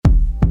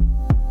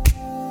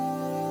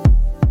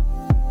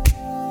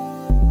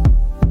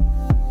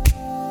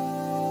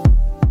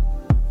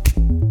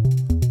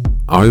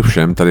Ahoj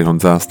všem, tady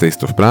Honza z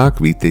Taste of Prague,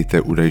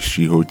 vítejte u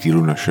dalšího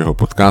dílu našeho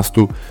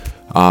podcastu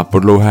a po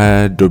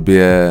dlouhé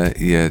době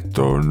je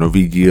to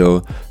nový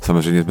díl,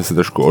 samozřejmě jsme se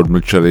trošku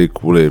odmlčeli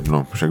kvůli,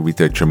 však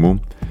víte čemu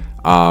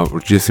a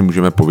určitě si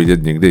můžeme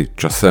povědět někdy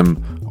časem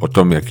o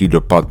tom, jaký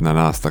dopad na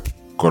nás ta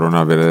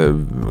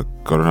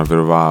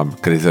koronavirová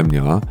krize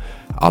měla,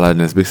 ale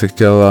dnes bych se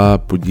chtěl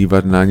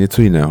podívat na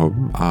něco jiného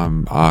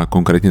a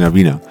konkrétně na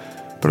vína,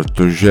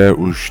 protože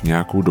už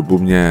nějakou dobu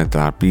mě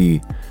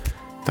trápí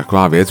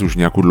taková věc, už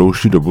nějakou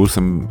dlouhší dobu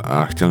jsem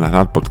chtěl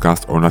nahrát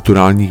podcast o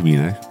naturálních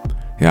vínech.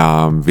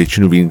 Já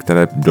většinu vín,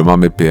 které doma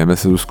my pijeme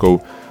se Zuzkou,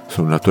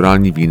 jsou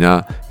naturální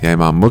vína, já je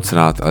mám moc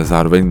rád, ale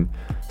zároveň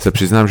se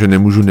přiznám, že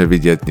nemůžu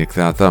nevidět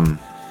některá tam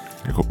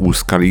jako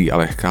úskalí a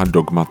lehká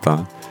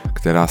dogmata,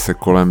 která se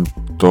kolem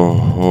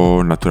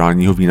toho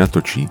naturálního vína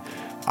točí.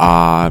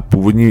 A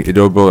původní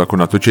ideou bylo jako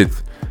natočit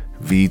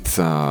víc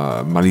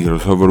malých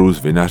rozhovorů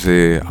s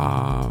vinaři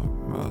a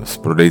s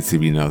prodejci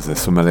vína, ze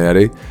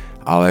sommeliéry,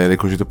 ale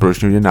jelikož je to pro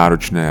hodně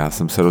náročné, já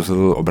jsem se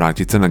rozhodl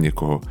obrátit se na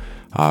někoho,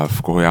 a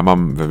v koho já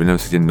mám ve vinném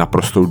světě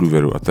naprostou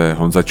důvěru, a to je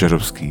Honza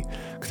Čeřovský,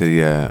 který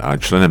je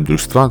členem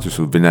Družstva, což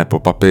jsou vinné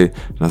pop-upy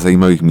na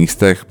zajímavých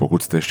místech.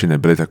 Pokud jste ještě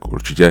nebyli, tak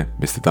určitě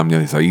byste tam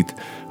měli zajít.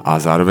 A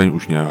zároveň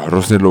už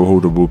hrozně dlouhou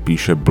dobu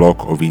píše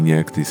blog o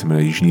víně, který se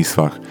jmenuje Jižní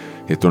svah.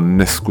 Je to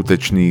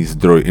neskutečný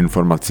zdroj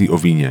informací o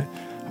víně.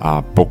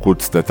 A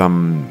pokud jste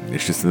tam,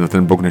 ještě jste na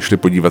ten blog nešli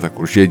podívat, tak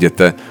určitě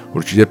jděte,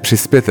 určitě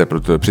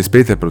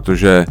přispějte,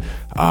 protože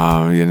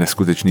je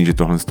neskutečný, že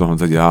tohle z toho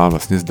Honza dělá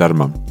vlastně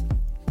zdarma.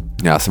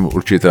 Já jsem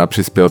určitě teda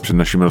přispěl před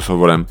naším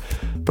rozhovorem,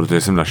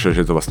 protože jsem našel,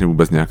 že je to vlastně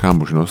vůbec nějaká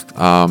možnost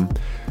a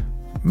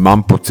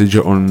mám pocit,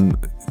 že on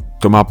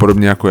to má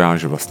podobně jako já,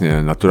 že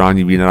vlastně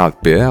naturální vína rád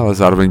pije, ale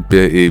zároveň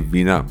pije i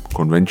vína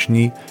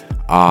konvenční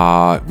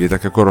a je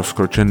tak jako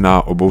rozkročen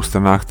na obou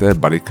stranách té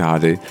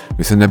barikády.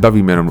 My se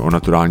nebavíme jenom o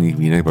naturálních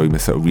vínech, bavíme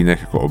se o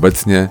vínech jako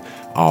obecně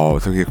a o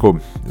tak jako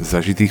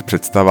zažitých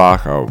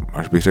představách a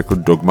až bych řekl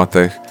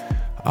dogmatech,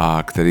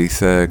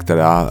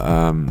 která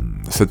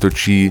se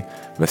točí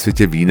ve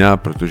světě vína,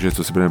 protože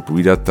co si budeme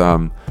povídat,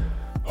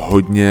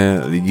 hodně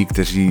lidí,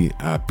 kteří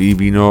pijí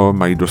víno,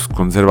 mají dost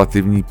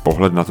konzervativní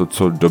pohled na to,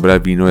 co dobré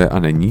víno je a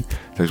není,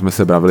 takže jsme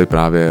se bavili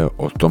právě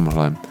o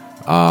tomhle.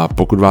 A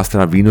pokud vás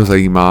teda víno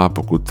zajímá,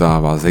 pokud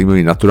vás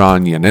zajímají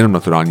naturální a nejenom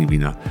naturální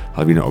vína,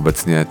 ale víno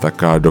obecně,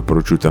 tak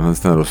doporučuji ten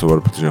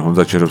rozhovor, protože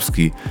Honza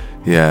Čeřovský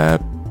je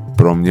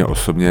pro mě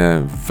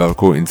osobně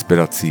velkou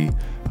inspirací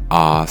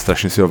a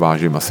strašně si ho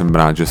vážím a jsem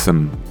rád,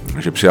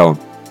 že přijal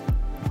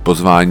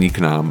pozvání k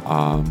nám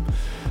a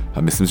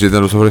myslím si, že ten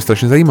rozhovor je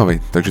strašně zajímavý.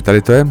 Takže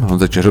tady to je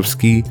Honza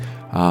Čeřovský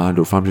a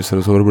doufám, že se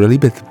rozhovor bude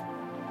líbit.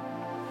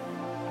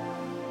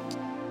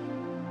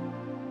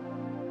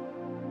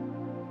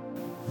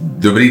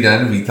 Dobrý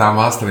den, vítám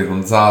vás, tady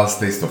Honza z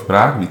Taste of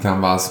Prague,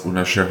 vítám vás u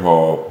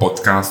našeho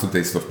podcastu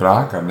Taste of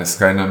Prague a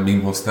dneska je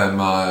mým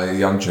hostem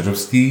Jan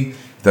Čeřovský,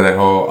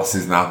 kterého asi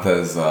znáte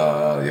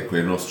jako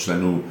jednoho z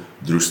členů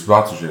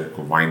Družstva, což je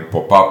jako wine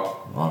pop-up,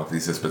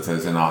 který se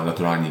specializuje na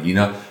naturální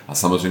vína a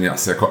samozřejmě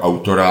asi jako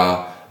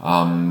autora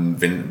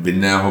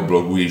vinného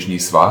blogu Jižní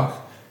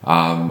svah.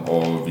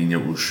 O víně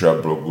už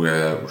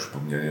bloguje už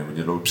poměrně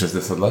hodně dlouho, přes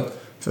 10 let.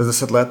 Přes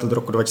 10 let, od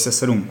roku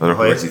 2007. Od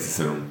roku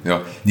 2007,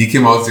 jo. Díky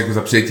moc jako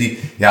za přijetí.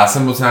 Já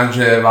jsem moc rád,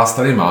 že vás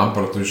tady mám,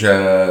 protože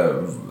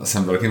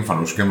jsem velkým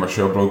fanouškem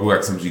vašeho blogu,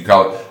 jak jsem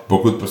říkal,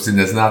 pokud prostě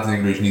neznáte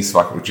někdo Jižní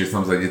svah, určitě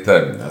tam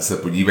zajděte, se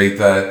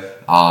podívejte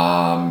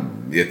a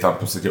je tam v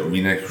podstatě o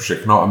vínech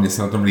všechno a mně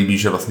se na tom líbí,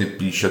 že vlastně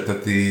píšete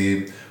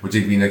o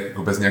těch vínech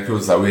jako bez nějakého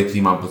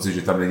zaujetí, mám pocit,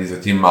 že tam není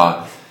zatím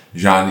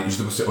žádný, že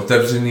to prostě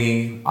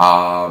otevřený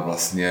a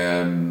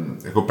vlastně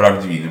jako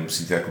pravdivý,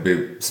 nemusíte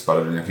jakoby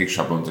spadat do nějakých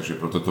šablon, takže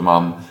proto to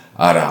mám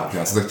rád.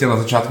 Já se tak chtěl na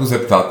začátku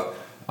zeptat,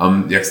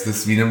 jak jste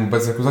s vínem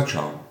vůbec jako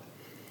začal?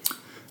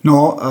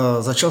 No,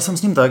 začal jsem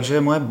s ním tak,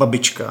 že moje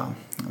babička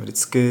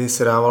vždycky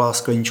si dávala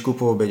skleničku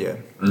po obědě.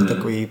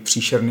 Takový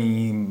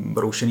příšerný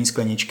broušený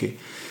skleničky.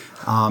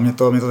 A mě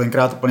to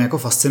tenkrát úplně jako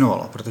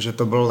fascinovalo, protože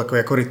to byl takový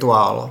jako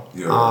rituál.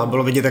 Jo. A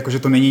bylo vidět, jako, že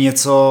to není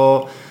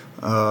něco,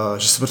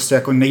 že se prostě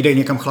jako nejde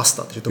někam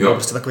chlastat, že to byl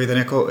prostě takový ten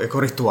jako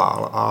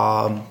rituál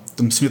a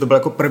to myslím, že to byl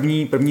jako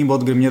první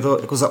bod, kdy mě to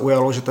jako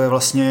zaujalo, že to je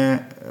vlastně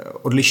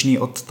odlišný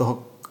od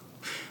toho,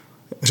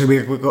 řekl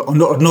bych, jako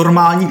od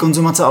normální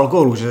konzumace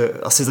alkoholu, že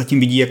asi zatím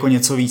vidí jako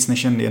něco víc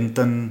než jen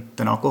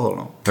ten alkohol.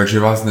 No. Takže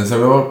vás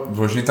nezaujalo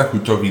vložně ta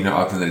chuť toho vína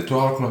a ten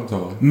rituál kolem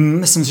toho?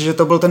 Myslím si, že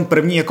to byl ten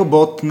první jako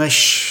bod,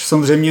 než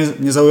samozřejmě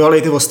mě zaujaly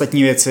i ty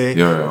ostatní věci,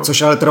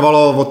 což ale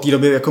trvalo od té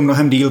doby jako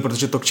mnohem díl,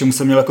 protože to, k čemu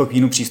jsem měl jako k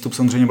vínu přístup,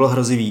 samozřejmě bylo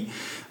hrozivý.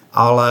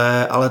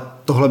 Ale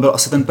tohle byl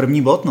asi ten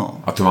první bod, no.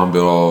 A to vám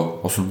bylo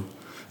 8?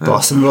 Ne? To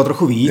asi mi bylo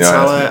trochu víc,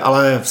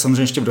 ale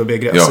samozřejmě ještě v době,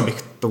 kdy asi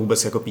bych to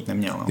vůbec jako pít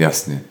neměl. No.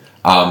 Jasně.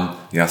 A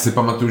já si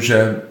pamatuju,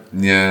 že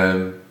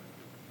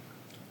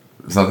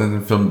znáte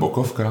ten film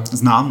Bokovka?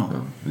 Znám, no.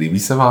 Líbí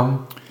se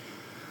vám?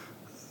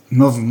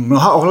 No v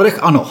mnoha ohledech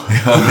ano.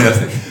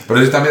 Jasně,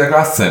 protože tam je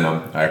taková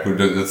scéna a jako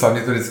docela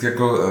mě to vždycky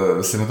jako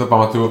si na to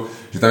pamatuju,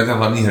 že tam je ten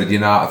hlavní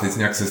hrdina a teď se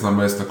nějak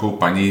seznamuje s takovou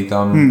paní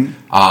tam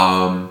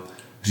a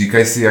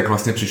říkají si, jak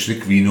vlastně přišli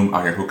k vínům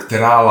a jako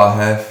která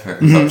lahev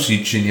jako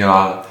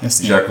zapříčinila,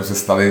 že jako se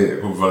stali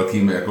jako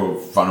velkými jako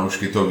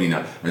fanoušky toho vína.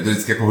 Mě to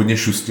vždycky jako hodně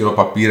šustilo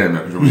papírem,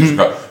 jako, že můžu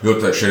říkat, jo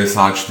to je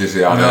 64,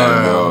 já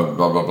nevím,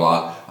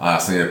 blablabla. A já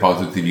si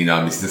nepamatuju ty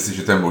vína. Myslíte si,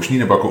 že to je možný,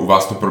 nebo jako u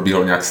vás to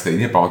probíhalo nějak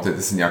stejně?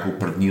 Pamatujete si nějakou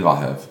první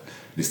lahev?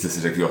 Když jste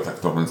si řekli, jo, tak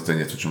tohle je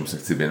něco, čemu se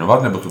chci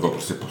věnovat, nebo to bylo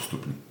prostě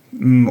postupný?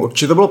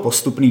 Určitě to bylo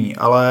postupný,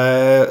 ale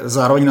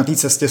zároveň na té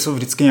cestě jsou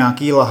vždycky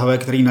nějaký lahve,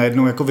 který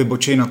najednou jako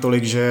vybočí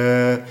natolik,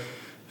 že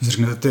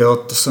řeknete, tyjo,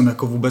 to jsem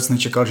jako vůbec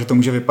nečekal, že to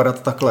může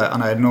vypadat takhle a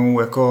najednou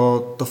jako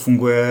to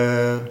funguje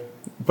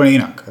úplně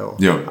jinak.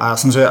 Jo. A já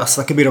jsem, že asi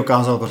taky by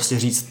dokázal prostě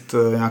říct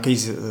nějaký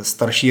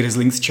starší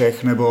Riesling z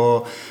Čech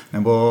nebo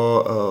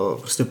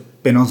prostě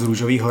Pinot z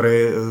Růžové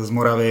hory, z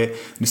Moravy,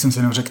 když jsem si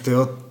jenom řekl,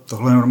 tyjo,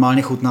 tohle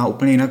normálně chutná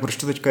úplně jinak, proč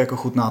to teďka jako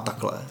chutná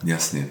takhle?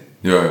 Jasně,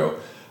 jo.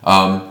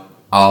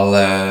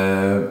 Ale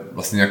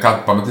vlastně nějaká,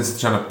 pamatujete si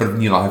třeba na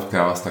první lahev,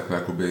 která vás takhle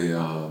jakoby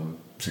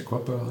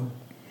překvapila?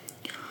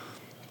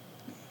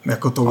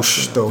 Jako to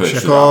už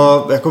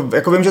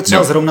jako vím, že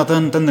třeba zrovna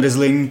ten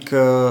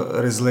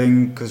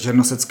Riesling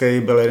Žernosecký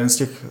byl jeden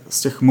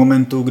z těch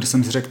momentů, kdy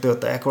jsem si řekl,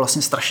 to je jako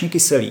vlastně strašně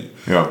kyselý.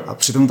 Jo. A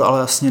přitom to ale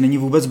vlastně není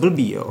vůbec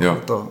blbý. Jo.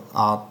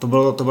 To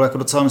bylo jako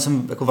docela,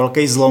 myslím, jako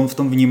velký zlom v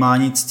tom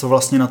vnímání, co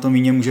vlastně na tom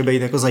víně může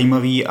být jako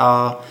zajímavý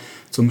a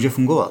co může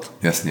fungovat.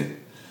 Jasně.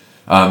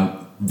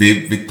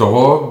 Vy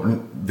toho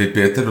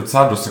vypijete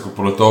docela dost, jako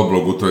podle toho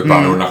blogu to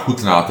vypadá,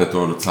 nachutnáte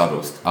toho docela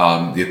dost.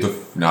 A je to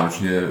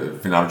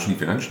náročný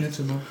finančně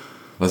třeba?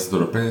 Leze to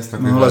do peněz?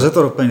 No, leze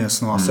to do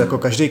peněz, no asi jako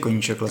každý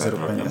koníček leze do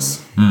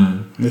peněz.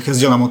 Když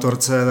jezdil na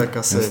motorce, tak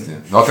asi... Jasně.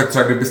 No tak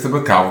třeba kdybyste byl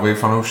kávový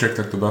fanoušek,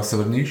 tak to bylo asi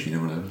levnější,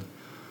 nebo ne?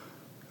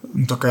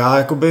 Tak já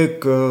jakoby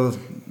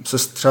se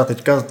třeba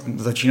teďka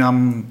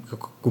začínám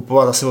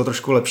kupovat asi o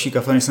trošku lepší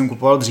kafe, než jsem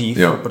kupoval dřív,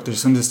 protože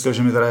jsem zjistil,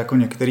 že mi teda jako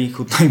některý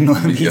chutnají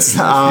mnohem víc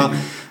a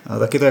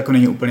taky to jako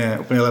není úplně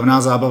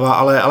levná zábava,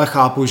 ale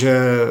chápu,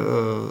 že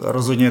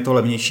rozhodně je to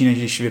levnější, než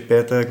když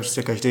vypijete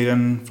prostě každý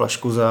den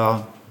flašku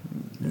za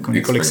jako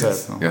několik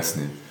set. No.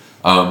 Jasně.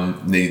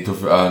 Není to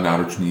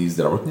náročný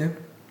zdravotně?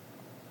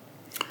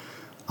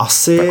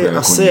 Asi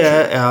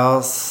je.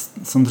 Já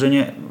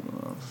samozřejmě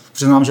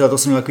přiznám, že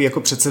letos jsem takový jako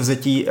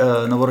předsevzetí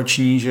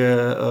novoroční, že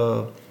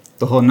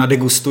toho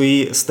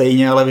nadegustuji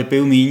stejně, ale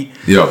vypiju míň.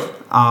 Jo.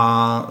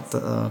 A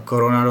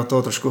korona do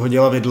toho trošku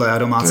hodila vidle a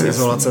domácí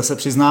izolace se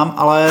přiznám,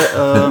 ale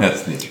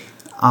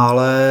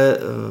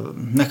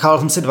nechal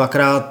jsem si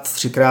 2x,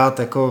 3x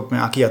jako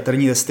nějaký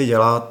jaterní testy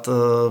dělat.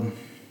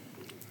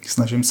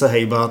 Snažím se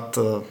hejbat,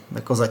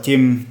 jako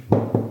zatím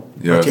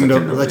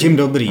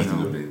dobrý.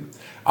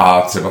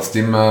 A třeba s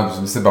tím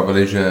jsme se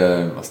bavili, že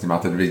vlastně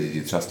máte 2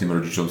 děti, třeba s tím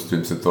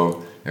rodičovstvím se to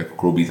jako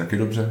kloubí taky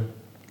dobře?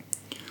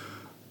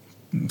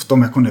 V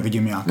tom jako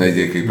nevidím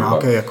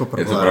nějaký jako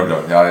problém. Je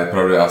to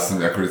pravda. Já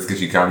jsem jako vždycky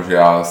říkám, že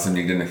já jsem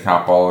nikdy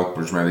nechápal,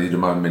 proč mají lidi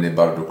doma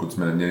minibar, dokud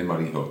jsme neměli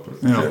malýho,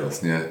 protože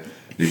vlastně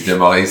když jde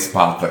malej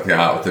spát, tak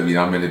já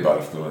otevírám minibar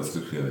v tuhle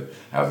chvíli.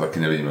 Já to taky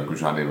nevidím jako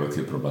žádný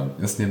velký problém.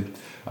 Jasně.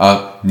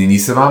 A mění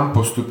se vám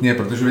postupně,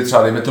 protože vy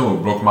třeba dejme tomu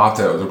blog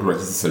máte od roku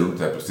 2007,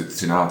 to je prostě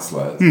 13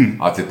 let,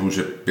 a typu,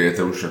 že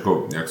pijete už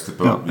jako nějak jste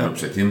pil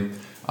předtím.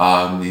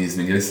 A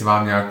změnily se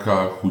vám nějak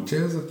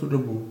chutě za tu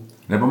dobu?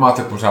 Nebo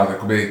máte pořád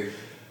jakoby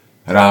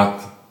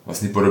rád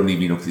vlastně podobný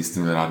víno, který jste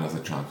měli rád na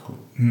začátku?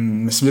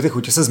 Myslím, že ty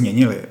chutě se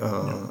změnily.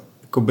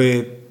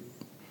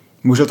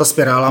 Možná ta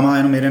spirála má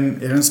jenom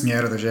jeden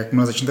směr, takže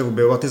jakmile začnete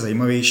objevovat ty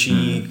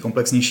zajímavější,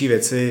 komplexnější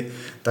věci,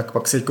 tak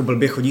pak se jako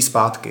blbě chodí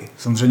zpátky.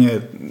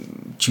 Samozřejmě,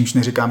 čímž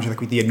neříkám, že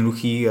takový ty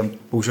jednoduchý,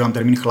 používám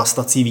termín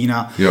chlastací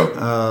vína,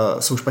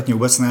 jsou špatně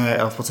vůbec ne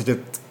a v podstatě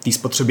té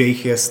spotřebě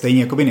jich je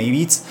stejně jakoby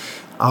nejvíc,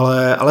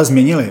 ale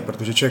změnili,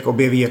 protože člověk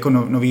objeví jako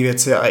nové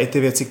věci a i ty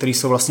věci, které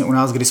jsou vlastně u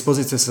nás k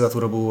dispozici, se za tu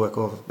dobu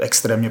jako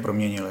extrémně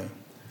proměnily.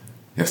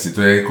 Jasně,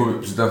 to je jako,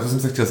 na to jsem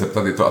se chtěl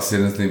zeptat, je to asi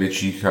jeden z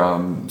největších,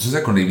 co se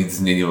jako nejvíc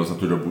změnilo za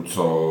tu dobu,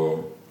 co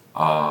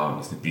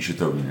vlastně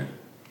píšete o vínech?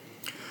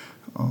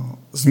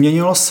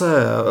 Změnilo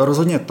se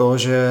rozhodně to,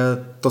 že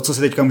to, co si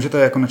teďka můžete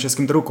jako na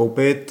českém trhu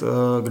koupit,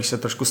 když se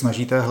trošku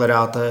snažíte,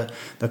 hledáte,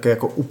 tak je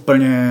jako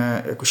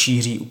úplně jako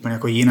šíří, úplně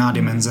jako jiná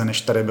dimenze,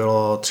 než tady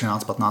bylo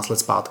 13-15 let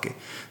zpátky.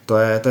 To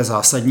je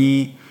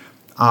zásadní.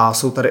 A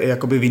jsou tady i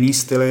jakoby vinný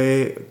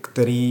styly,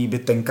 který by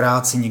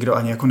tenkrát si nikdo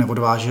ani jako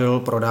neodvážil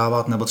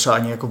prodávat, nebo třeba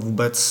ani jako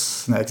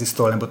vůbec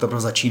neexistovaly, nebo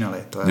teprve začínaly.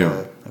 To je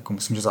jako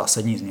myslím, že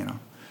zásadní změna.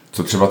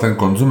 Co třeba ten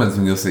konzument?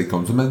 Změnil se i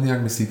konzument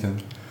nějak, myslíte?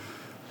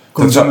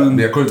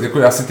 Jako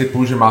já si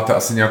typuju, že máte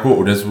asi nějakou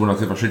odezvu na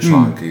ty vaše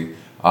články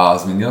a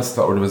změnila se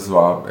ta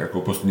odezva,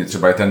 jako postupně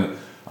třeba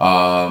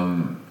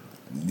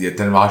je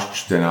ten váš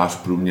čtenář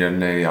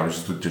průměrný, já vím, že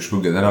se to těžko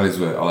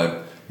generalizuje, ale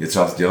je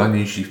třeba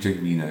vzdělanější v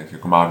těch vínech,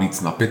 jako má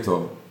víc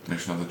napito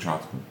než na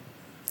začátku?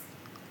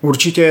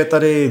 Určitě je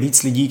tady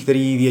víc lidí,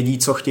 kteří vědí,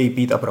 co chtějí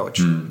pít a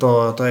proč.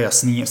 To je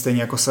jasný.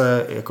 Stejně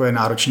jako je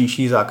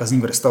náročnější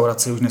zákazník v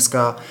restauraci už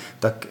dneska,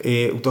 tak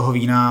i u toho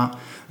vína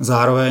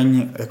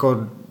zároveň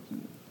jako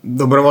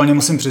dobrovolně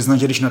musím přiznat,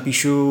 že když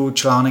napíšu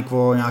článek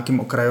o nějakým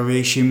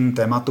okrajovějším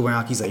tématu, o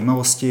nějaký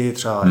zajímavosti,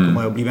 třeba jako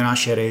moje oblíbená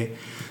sherry,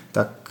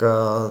 tak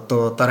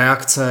ta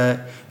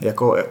reakce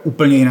jako je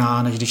úplně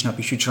jiná, než když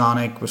napíšu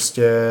článek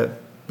prostě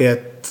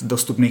 5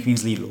 dostupných vín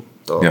z Lidlu.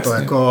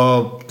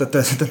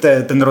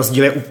 Ten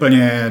rozdíl je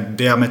úplně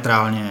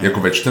diametrálně. Jako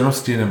ve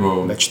čtenosti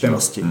nebo?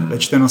 Ve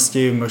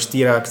čtenosti,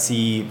 množství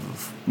reakcí,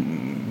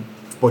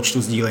 v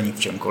počtu sdílení, v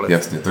čemkoliv.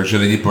 Jasně, takže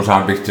lidi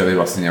pořád by chtěli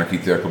vlastně nějaký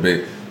ty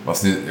jakoby,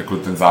 vlastně jako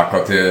ten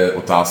základ je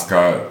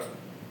otázka,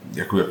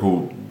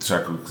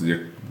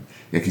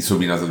 jaký jsou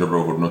vína za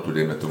dobrou hodnotu,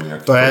 dejme tomu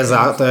nějaký.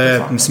 To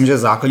je myslím, že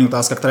základní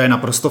otázka, která je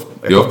naprosto v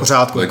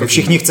pořádku. Jako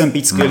všichni chceme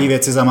pít skvělé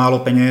věci za málo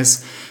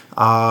peněz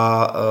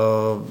a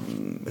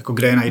jako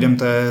kde je najdem,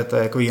 to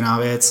je jako jiná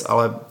věc,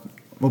 ale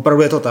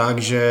opravdu je to tak,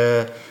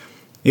 že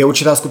je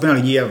určitá skupina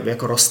lidí,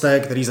 jako roste,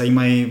 který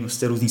zajímají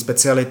prostě různý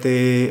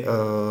speciality,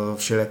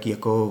 všelijaký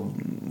jako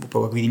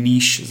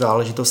níž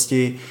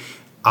záležitosti,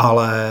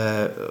 ale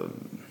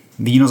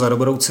víno za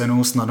dobrou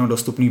cenu, snadno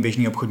dostupný v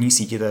běžný obchodní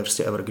síti, to je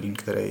prostě evergreen,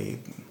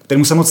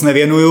 kterému se moc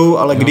nevěnuju,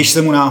 ale když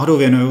se mu náhodou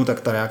věnuju,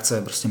 tak ta reakce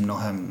je prostě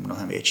mnohem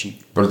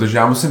větší. Protože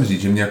já musím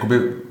říct, že mě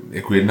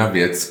jako jedna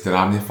věc,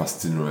 která mě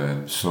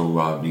fascinuje,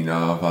 jsou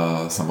vína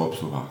v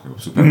samoobsluhách,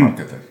 v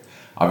supermarketech.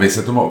 A vy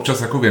se tomu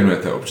občas jako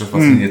věnujete, občas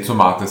vlastně něco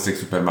máte z těch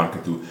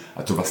supermarketů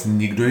a to vlastně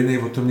nikdo jiný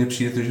o tom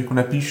nepřijde, že jako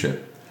nepíše.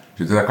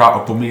 Že to je taková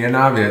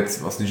opomíjená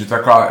věc, vlastně, že to je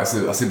taková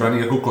asi braný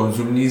jako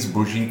konzumní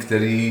zboží,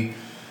 který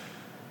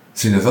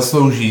si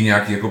nezaslouží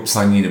nějaký jako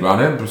psaní, nebo já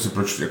nevím, prostě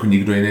proč jako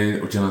nikdo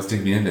jiný o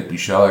těch vínech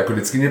nepíše, ale jako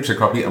vždycky mě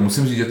překvapí a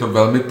musím říct, že to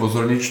velmi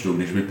pozorně čtu,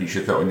 když vy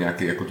píšete o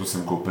nějaký, jako to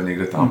jsem koupil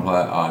někde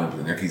tamhle a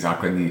nebo nějaký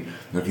základní,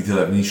 nějaký ty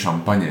levný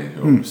šampaně,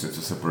 jo, prostě,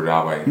 co se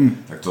prodávají,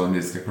 tak to mě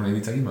vždycky jako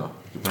nejvíc zajímá,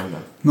 to je pravda.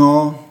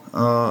 No,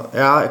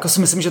 já jako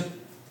si myslím, že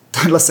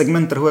tenhle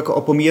segment trhu jako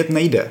opomíjet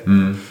nejde.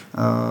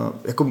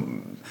 Jako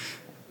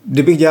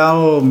kdybych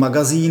dělal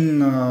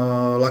magazín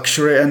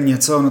Luxury and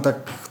něco, no tak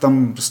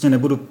tam prostě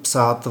nebudu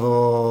psát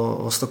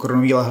o 100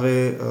 korunový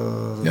lahvi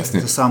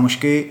ze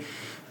sámošky.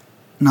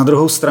 Na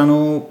druhou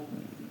stranu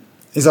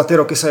i za ty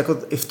roky se jako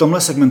i v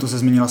tomhle segmentu se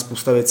změnila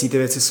spousta věcí. Ty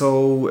věci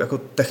jsou jako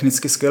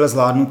technicky skvěle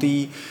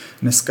zvládnutý.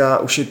 Dneska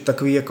už je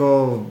takový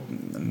jako,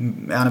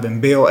 já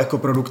nevím,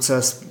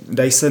 ekoprodukce.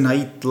 Dají se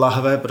najít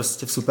lahve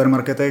prostě v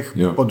supermarketech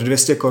pod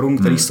 200 korun,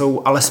 které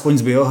jsou alespoň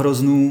z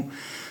biohroznů.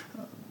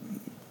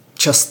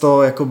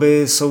 Často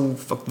jakoby jsou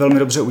fakt velmi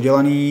dobře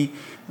udělaný,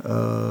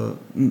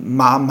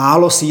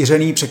 málo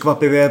sířený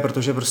překvapivě,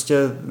 protože prostě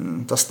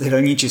ta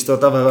styhelní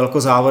čistota ve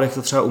velkozávodech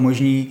to třeba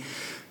umožní.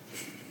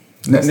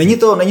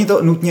 Není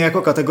to nutně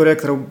jako kategorie,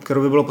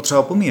 kterou by bylo potřeba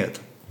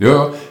opomíjet.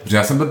 Jo, protože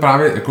já jsem to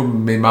právě, jako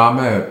my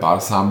máme pár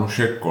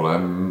sámošek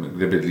kolem,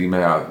 kde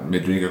bydlíme, my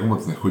do nich jako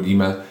moc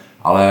nechodíme,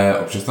 ale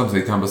občas tam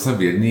zajítám, byl jsem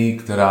v jedný,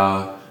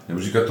 která,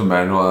 nebudu říkat to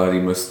jméno, ale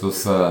rýmuje to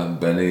se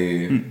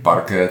Benny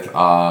Parket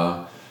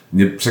a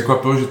mě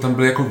překvapilo, že tam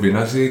byli jako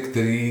vinaři,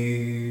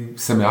 který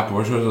jsem já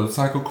považoval za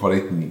docela jako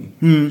kvalitní.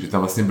 Že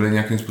tam vlastně byli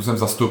nějakým způsobem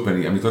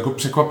zastoupený. A mě to jako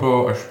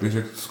překvapilo, až bych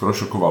řekl, skoro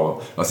šokovalo.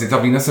 Vlastně ta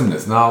vína jsem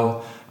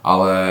neznal,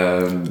 ale...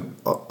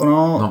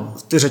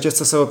 Ty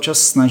řetězce se občas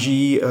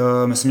snaží,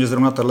 myslím, že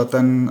zrovna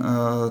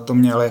to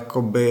měl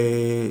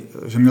jakoby,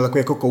 že měl takový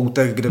jako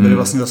koutek, kde byly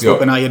vlastně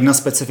zastoupená jedna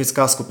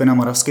specifická skupina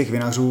moravských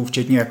vinařů,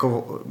 včetně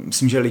jako,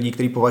 myslím, že lidí,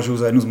 kteří považují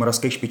za jednu z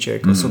moravských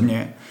špiček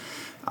osobně.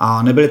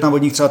 A nebyly tam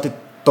od nich třeba ty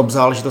top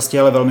záležitosti,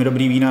 ale velmi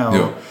dobrý vína,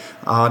 jo.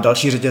 A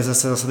další řetězce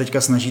se zase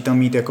teďka snaží tam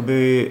mít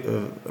jakoby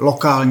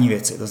lokální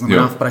věci. To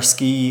znamená, v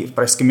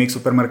pražském jejich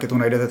supermarketu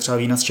najdete třeba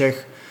vína z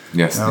Čech,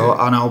 jo,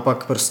 a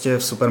naopak prostě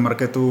v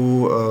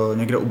supermarketu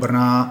někde u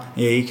Brna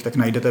jejich, tak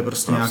najdete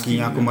prostě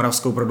nějakou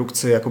moravskou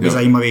produkci jakoby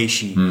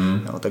zajímavější.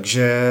 Jo,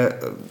 takže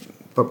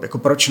jako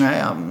proč ne?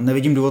 Já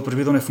nevidím důvod, proč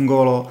by to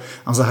nefungovalo.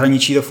 A v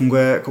zahraničí to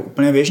funguje jako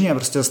úplně běžně.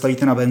 Prostě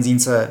zastavíte na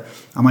benzínce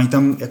a mají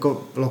tam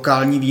jako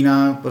lokální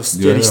vína.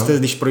 Prostě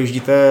když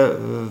projíždíte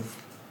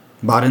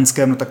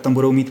Bádenském, no tak tam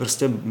budou mít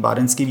prostě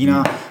bádenský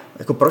vína.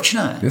 Jako proč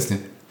ne? Jasně.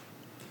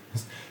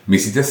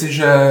 Myslíte si,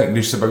 že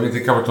když se bavíme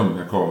teďka o tom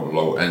jako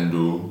low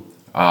endu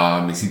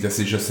a myslíte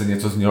si, že se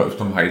něco změnilo i v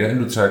tom high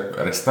endu? Třeba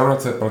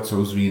restaurace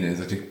pracují s víny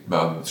za těch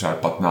třeba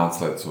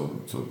 15 let,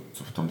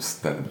 co v tom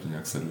jste, nebo to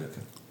nějak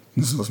sledujete?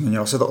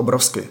 Změnilo se to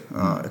obrovsky.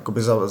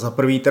 Jakoby za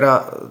prvý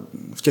teda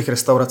v těch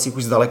restauracích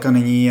už zdaleka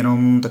není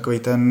jenom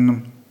takový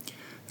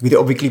ty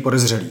obvyklý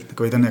podezřelý,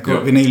 takový ten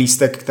jako vinný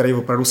lístek, který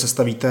opravdu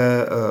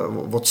sestavíte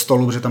od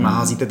stolu, protože tam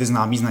naházíte ty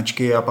známý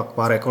značky a pak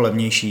pár jako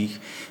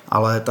levnějších,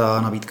 ale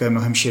ta nabídka je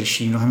mnohem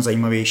širší, mnohem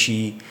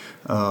zajímavější,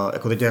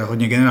 jako teď já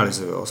hodně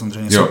generalizuju.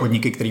 Samozřejmě jsou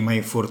podniky, které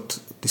mají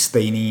furt ty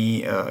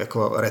stejný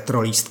jako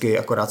retro lístky,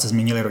 akorát se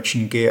změnily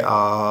ročníky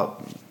a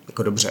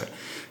jako dobře.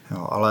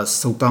 Jo, ale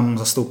jsou tam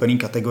zastoupené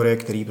kategorie,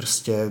 které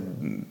prostě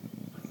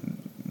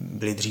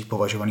byly dřív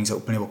považovaný za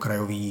úplně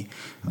okrajový.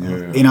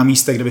 I na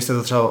místech, kde byste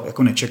to třeba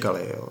jako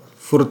nečekali. Jo.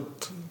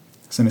 Furt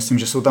si myslím,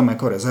 že jsou tam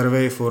jako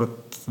rezervy, furt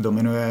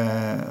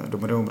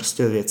dominují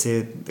prostě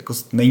věci, jako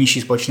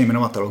nejnižší společný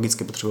jmenovatel,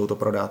 logicky potřebují to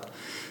prodat,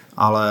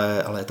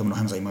 ale je to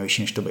mnohem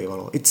zajímavější, než to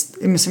bývalo.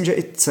 I myslím, že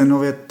i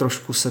cenově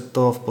trošku se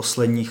to v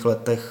posledních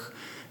letech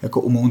jako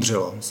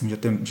umoudřilo. Myslím,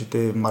 že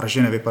ty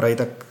marže nevypadají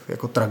tak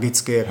jako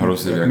tragicky,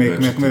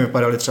 jak mi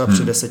vypadaly třeba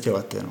před 10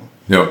 lety. No.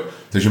 Jo,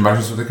 takže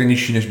marže jsou také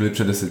nižší, než byly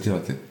před 10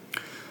 lety.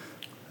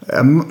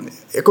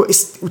 Jako i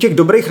u těch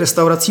dobrých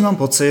restaurací mám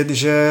pocit,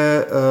 že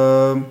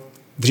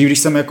dřív, když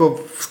jsem jako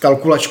s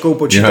kalkulačkou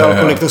počítal,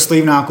 kolik to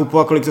stojí v nákupu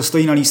a kolik to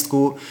stojí na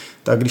lístku,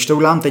 tak když to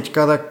udělám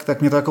teďka,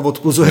 tak mě to jako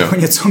odpuzuje jako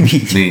něco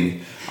míň.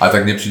 A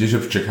tak mně přijde, že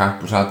v Čechách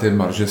pořád ty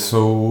marže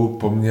jsou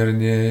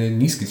poměrně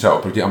nízký, třeba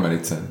oproti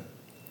Americe.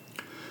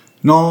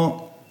 No.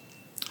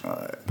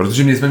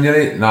 Protože my jsme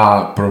měli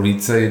na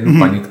prohlídce jednu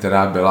paní,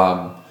 která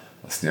byla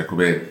vlastně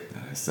jakoby,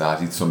 dá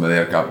říct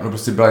someliérka, no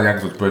prostě byla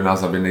nějak zodpovědná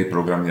za vinný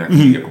program,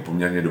 nějaký jako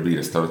poměrně dobrý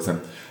restaurace.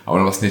 A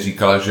ona vlastně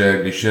říkala, že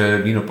když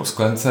je víno po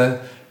sklence,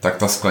 tak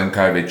ta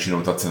sklenka je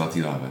většinou ta cena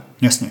té láhve.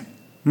 Jasně.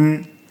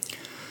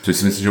 Což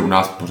si myslím, že u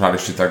nás pořád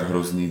ještě tak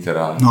hrozný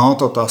teda. No,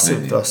 to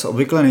asi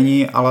obvykle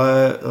není,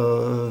 ale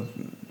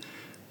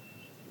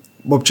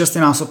občas ty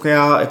násobky,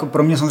 jako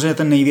pro mě samozřejmě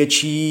ten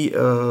největší,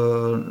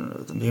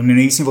 mě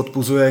nejvíc mě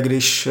odpuzuje,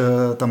 když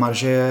ta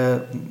marže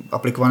je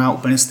aplikovaná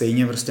úplně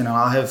stejně, prostě na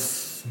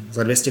láhev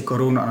za 200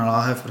 korun a na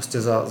láhev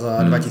prostě za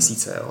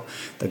 2000. Jo.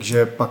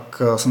 Takže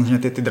pak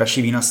samozřejmě ty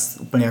dražší vína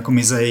úplně jako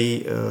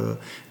mizejí,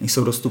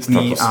 nejsou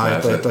dostupný a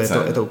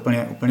je to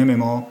úplně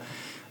mimo.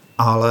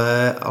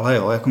 Ale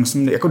jo, jako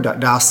myslím, jako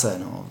dá se.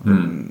 No.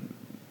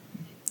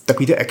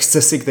 Takový ty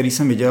excesy, který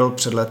jsem viděl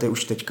před lety,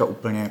 už teďka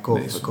úplně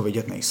jako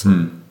vidět nejsou.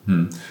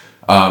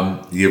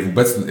 Je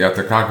vůbec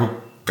taková jako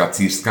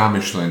kacířská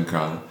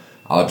myšlenka,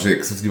 ale protože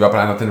jak se dívá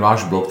právě na ten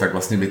váš blog, tak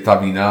vlastně vy ta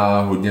vína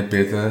hodně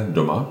pijete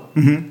doma.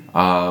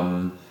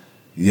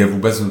 Je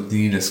vůbec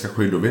nutný dneska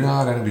chodit do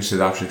vináren, když se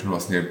dá všechno,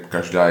 vlastně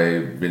každý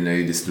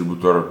vinný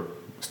distributor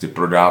prostě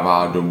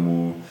prodává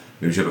domů.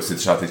 Vím, že prostě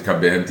třeba teďka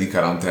během té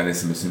karantény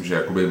si myslím, že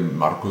jakoby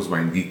Marko z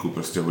Wine Geeku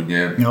prostě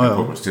hodně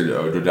jako prostě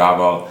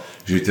dodával,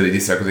 že ty lidi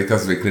se jako teďka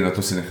zvykli na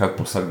to si nechat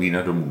poslat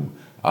vína domů.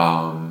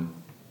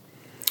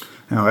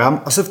 Jo,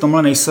 já asi v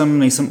tomhle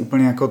nejsem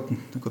úplně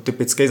jako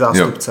typický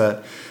zástupce.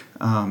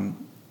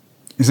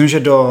 Myslím, že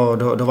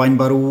do wine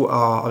barů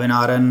a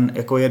vináren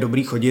jako je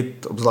dobrý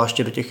chodit,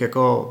 obzvláště do těch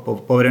jako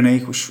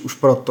povedených už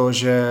proto,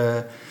 že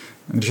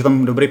když je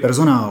tam dobrý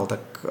personál, tak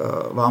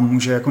vám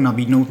může jako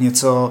nabídnout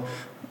něco,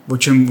 o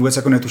čem vůbec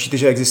jako netušíte,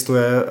 že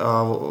existuje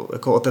a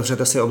jako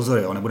otevřete si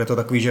obzory. Jo. Nebude to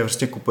takový, že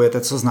prostě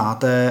kupujete, co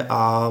znáte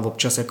a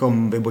občas jako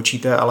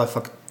vybočíte, ale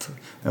fakt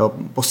jo,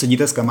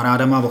 posedíte s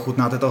kamarádama,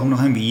 ochutnáte toho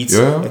mnohem víc,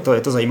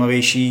 je to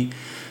zajímavější.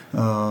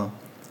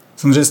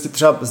 Samozřejmě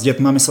třeba s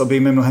dětma my se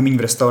objevíme mnohem méně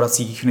v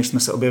restauracích, než jsme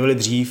se objevili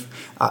dřív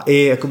a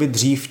i jakoby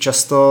dřív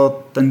často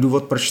ten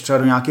důvod, proč třeba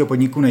do nějakého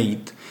podniku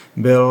nejít,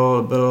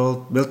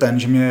 byl ten,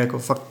 že mě jako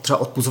fakt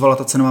třeba odpuzovala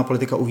ta cenová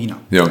politika u vína.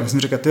 Já jsem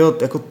říkal,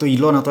 jako to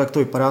jídlo na to, jak to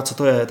vypadá, co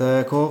to je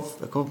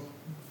jako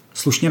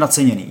slušně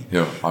naceněný.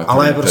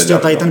 Ale prostě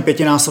tady ten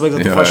 5násobek za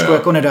tu flašku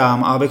jako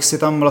nedám a abych si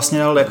tam vlastně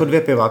dal jako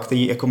 2 piva,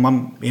 který jako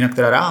mám jinak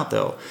teda rád,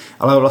 jo.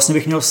 Ale vlastně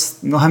bych měl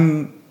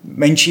mnohem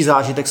menší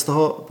zážitek z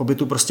toho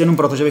pobytu, prostě jenom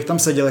proto, že bych tam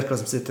seděl, řekl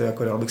jsem si,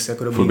 jako dal bych si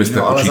jako dobrý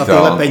víno, ale za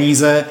tyhle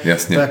peníze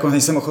to jako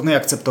nejsem ochotný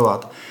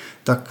akceptovat.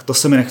 Tak to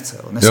se mi nechce.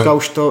 Jo. Dneska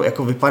už to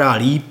jako vypadá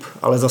líp,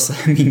 ale zase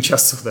méně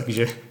času,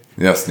 takže...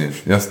 Jasně.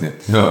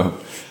 Jo.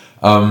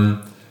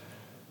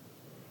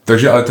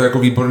 Takže ale to je jako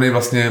výborný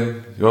vlastně,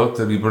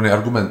 to je výborný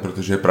argument,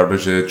 protože je pravda,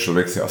 že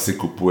člověk si asi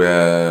kupuje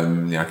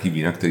nějaký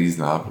vína, který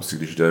zná, prostě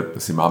když jde,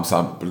 si mám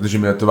sám, protože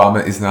my to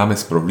máme i známe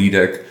z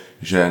prohlídek,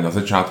 že na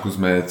začátku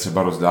jsme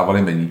třeba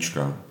rozdávali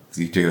meníčka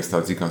z těch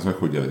restaurací, kam jsme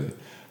chodili.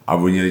 A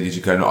oni lidi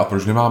říkají, no a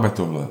proč nemáme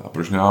tohle? A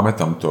proč nemáme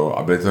tamto?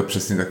 A byly to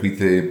přesně takový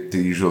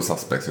ty usual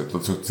suspects.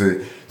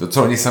 To,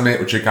 co oni sami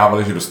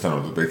očekávali, že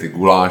dostanou. To byly ty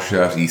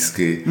guláše a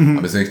řízky.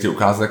 Aby jsme jim chtěli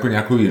ukázat jako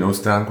nějakou jinou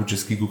stránku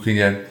české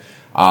kuchyně.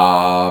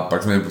 A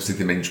pak jsme jim prostě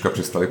ty meníčka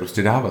přestali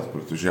prostě dávat.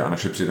 Protože a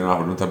naše přidaná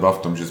hodnota byla v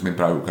tom, že jsme jim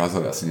právě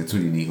ukázali asi něco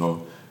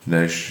jiného,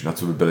 než na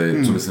co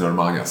by si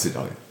normálně asi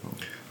dali. No.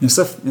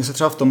 Mně se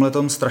třeba v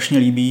tomhletom strašně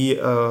líbí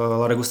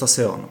La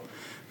Degustación,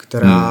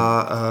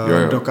 která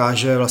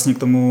dokáže vlastně k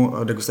tomu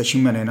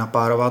degustačnímu menu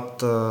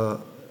napárovat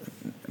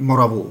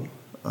Moravu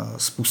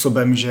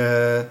způsobem,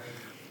 že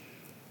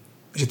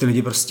ty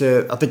lidi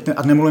prostě,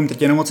 a nemluvím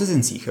teď jenom o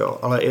cizincích, jo,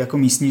 ale i jako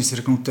místní, že si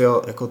řeknou,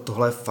 jako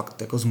tohle je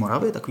fakt jako z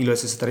Moravy, takovýhle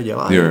věci se tady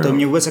dělá. To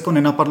mě vůbec jako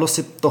nenapadlo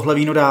si tohle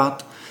víno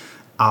dát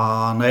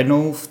a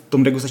najednou v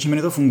tom degustačním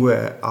menu to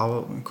funguje a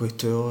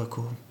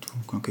jako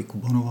nějaký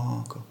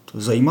Kubanovák, to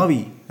je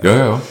zajímavý.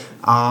 Jo.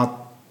 A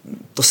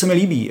to se mi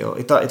líbí, jo.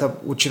 I ta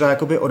určitá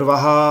jakoby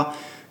odvaha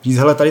říct,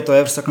 hele, tady to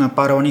je prostě tak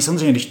napárovaný,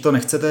 samozřejmě, když to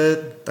nechcete,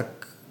 tak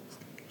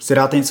si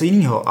dáte něco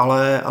jiného,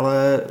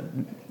 ale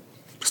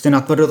prostě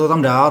natvrdo to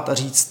tam dát a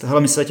říct,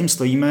 hele, my se za tím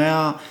stojíme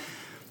a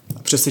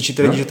přesvědčit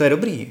lidi, že to je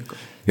dobrý. Jako.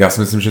 Já si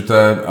myslím, že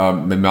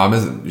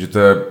to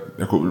je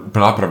jako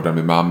úplná pravda.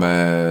 My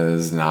máme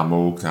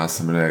známou, která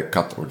se jmenuje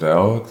Kat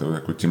Odell, kterou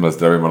jako tímhle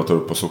zdravím, ono to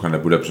poslouchat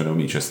nebude, protože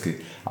neumí česky,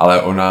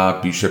 ale ona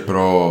píše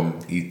pro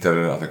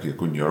Eater a taky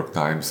jako New York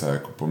Times a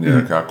jako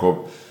poměrně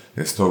jako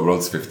je z toho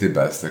World's 50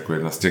 Best, jako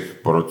jedna z těch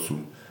porodců.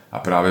 A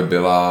právě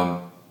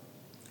byla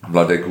v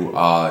Ladeku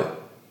a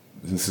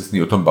jsme se s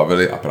ní o tom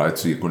bavili a právě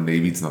co jako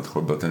nejvíc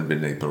nadchlo byl ten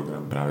vinný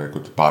program, právě jako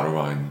to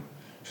párování.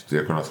 Že to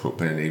jako nadchlo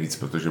úplně nejvíc,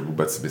 protože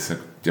vůbec by se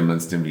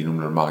s těm vínům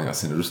normálně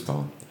asi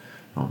nedostal.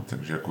 No,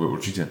 takže jako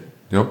určitě,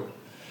 jo.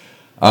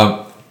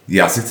 A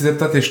já se chci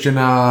zeptat ještě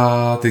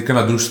teďka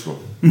na družstvo,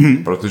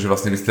 protože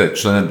vlastně vy jste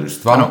členem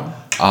družstva. Ano.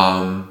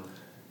 A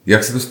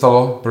jak se to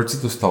stalo? Proč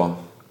se to stalo?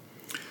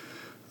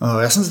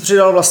 Já jsem se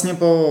přidal vlastně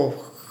po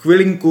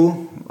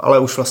chvilinku, ale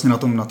už vlastně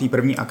na té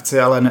první akci,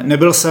 ale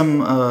nebyl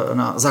jsem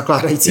na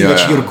zakládající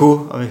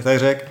večírku, abych tak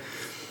řekl.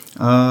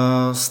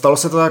 Stalo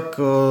se to tak,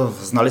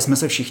 znali jsme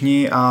se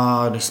všichni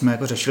a když jsme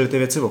jako řešili ty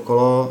věci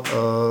okolo,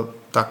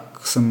 tak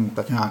jsem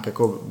tak nějak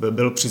jako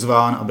byl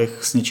přizván, abych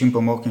s něčím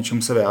pomohl, k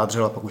něčemu se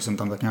vyjádřil a pak už jsem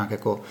tam tak nějak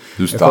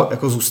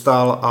jako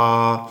zůstal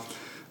a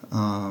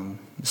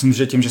myslím,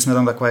 že tím, že jsme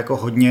tam taková jako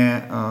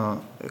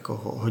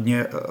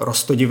hodně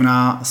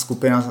roztodivná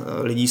skupina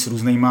lidí s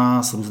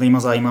různýma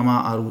zájmama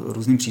a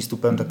různým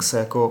přístupem, tak se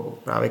jako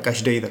právě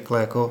každej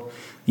takhle jako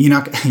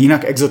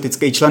jinak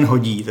exotický člen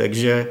hodí,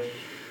 takže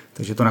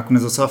to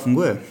nakonec docela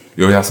funguje.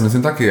 Jo, já si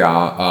myslím taky.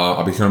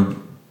 Abych jenom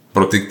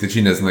pro ty,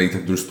 kteří neznají,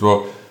 tak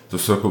družstvo, to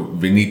jsou jako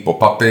vinný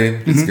pop-upy,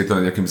 vždycky je to na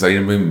nějakém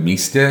zajímavém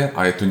místě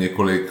a je to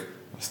několik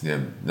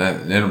vlastně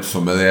nejenom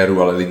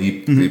sommeliérů, ale lidí,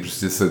 kteří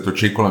prostě se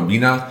točí kolem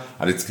vína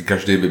a vždycky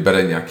každý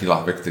vybere nějaký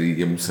lahve, který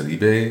jemu se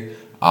líbí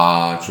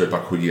a člověk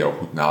pak chodí a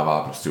ochutnává,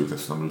 prostě jsou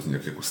tam různé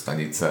jako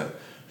stanice,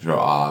 že?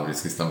 A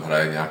vždycky se tam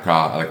hraje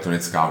nějaká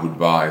elektronická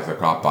hudba, je to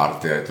taková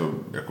party, je to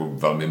jako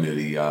velmi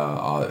milý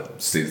a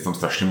je tam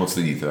strašně moc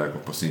lidí, teda jako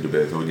v poslední době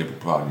je to hodně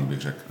populární,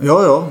 bych řekl.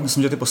 Jo,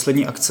 myslím, že ty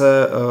poslední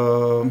akce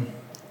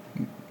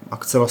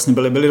vlastně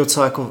byly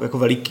docela jako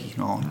veliký,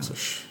 no,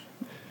 což...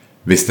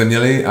 Vy jste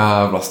měli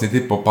vlastně ty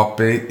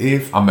pop-upy i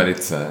v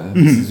Americe,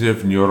 myslím, že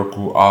v New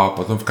Yorku a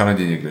potom v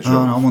Kanadě někde, že?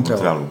 No,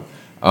 Montrealu.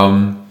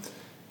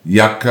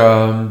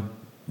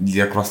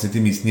 Jak vlastně ty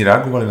místní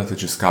reagovali na ty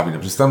česká vína?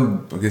 Protože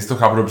tam, jestli to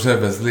chápu dobře,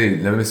 vezli,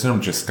 nevím, jestli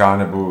jenom česká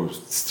nebo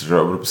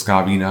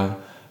středoevropská vína,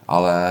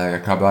 ale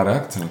jaká byla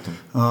reakce na to?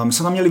 My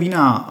jsme tam měli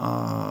vína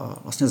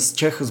vlastně z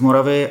Čech, z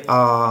Moravy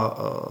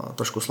a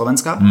trošku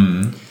Slovenska.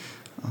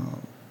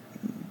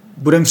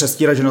 Budeme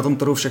přestírat, že na tom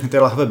trhu všechny ty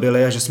lahve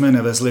byly a že jsme je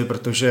nevezli,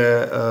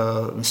 protože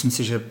myslím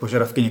si, že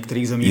požadavky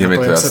některých zemí na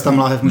to, jak se tam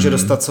lahev může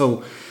dostat, jsou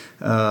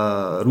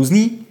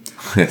různý.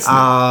 Jasně.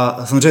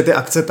 A samozřejmě ty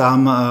akce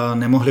tam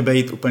nemohly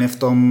být úplně v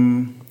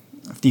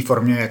té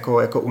formě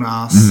jako u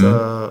nás.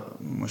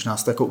 Možná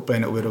si to jako úplně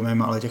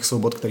neuvědomím, ale těch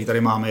soubot, který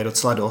tady máme, je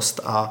docela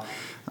dost a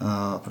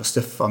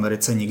prostě v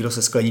Americe nikdo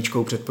se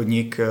skleničkou před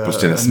podnik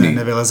prostě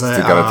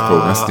nevyleze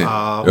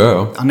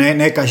a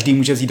ne každý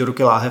může vzít do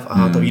ruky láhev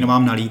a to víno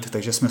mám nalít,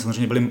 takže jsme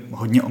samozřejmě byli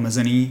hodně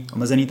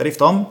omezený tady v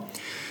tom.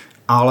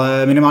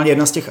 Ale minimálně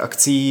jedna z těch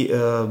akcí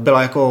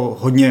byla jako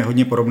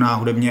hodně podobná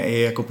hudebně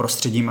i jako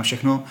prostředím a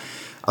všechno.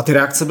 A ty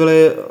reakce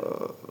byly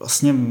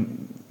vlastně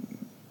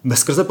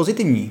bezskrze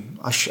pozitivní.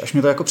 Až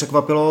mě to jako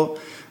překvapilo,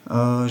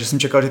 že jsem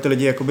čekal, že ty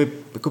lidi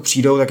jako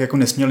přijdou, tak jako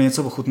nesměli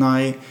něco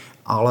ochutnají,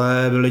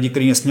 ale byli lidi,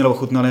 kteří nesměli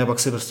ochutnali a pak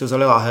si prostě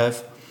vzali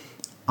láhev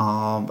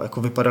a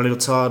jako vypadali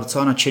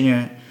docela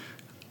nadšeně.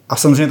 A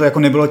samozřejmě to jako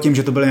nebylo tím,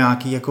 že to byly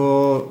nějaký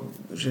jako,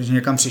 že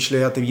někam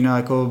přišli a ty vína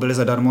jako byly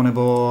zadarmo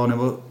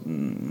nebo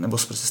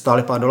prostě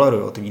stály pár dolarů.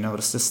 Jo. Ty vína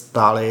prostě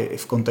stály i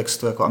v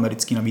kontextu jako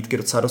americké nabídky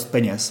docela dost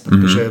peněz,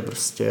 protože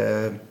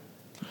prostě...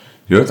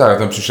 Jo, tak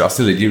tam přišli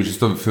asi lidi, už se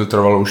to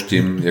filtrovalo už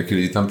tím, jaký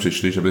lidi tam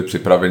přišli, že byli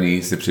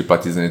připravení si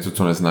připlatit za něco,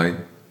 co neznají.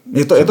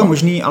 Je to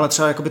možný, ale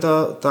třeba jakoby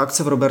ta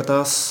akce v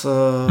Robertas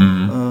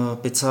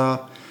pizza,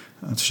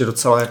 což je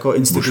docela jako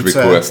instituce.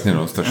 Bushwicku, jasně,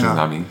 no, strašně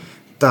známý.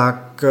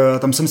 Tak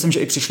tam si myslím, že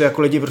i přišli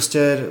jako lidi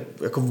prostě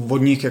jako od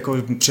nich jako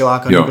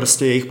přilákaný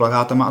prostě jejich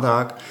plakátama a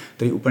tak,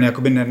 který úplně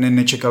jakoby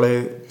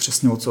nečekali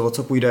přesně o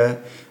co půjde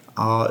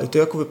a i ty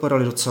jako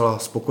vypadali docela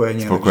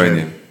spokojeně.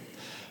 Takže...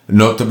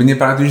 No to by mě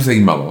právě už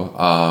zajímalo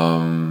a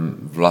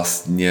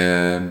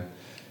vlastně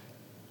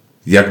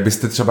jak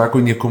byste třeba jako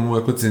někomu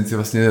jako cizinci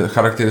vlastně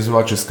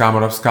charakterizoval česká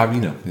moravská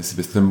vína, jestli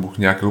byste mohl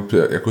nějak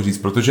jako říct,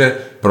 protože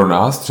pro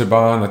nás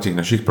třeba na těch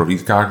našich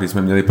prohlídkách, kdy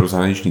jsme měli pro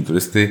zahraniční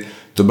turisty,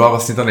 to byla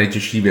vlastně ta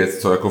nejtěžší věc,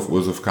 co jako v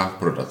uvozovkách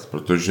prodat,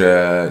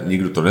 protože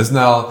nikdo to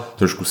neznal,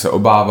 trošku se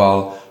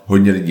obával,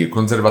 hodně lidí je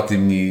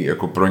konzervativní,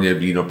 jako pro ně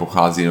víno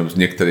pochází z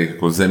některých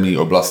jako zemí,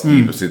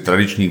 oblastí, prostě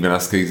tradičních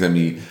vinařských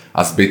zemí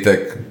a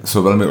zbytek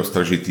jsou velmi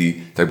ostražitý,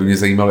 tak by mě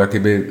zajímalo, jaký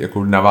by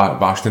jako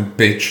váš ten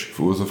pitch v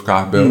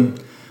uvozovkách byl.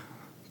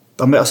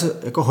 Tam by asi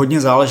jako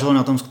hodně záleželo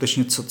na tom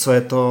skutečně, co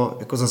je to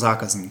jako za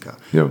zákazníka.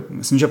 Jo.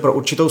 Myslím, že pro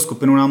určitou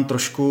skupinu nám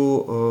trošku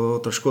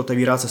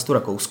otevírá cestu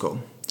Rakousko,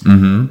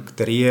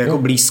 který je jako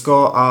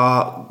blízko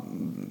a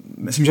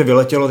myslím, že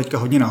vyletělo teďka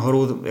hodně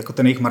nahoru, jako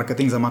ten jejich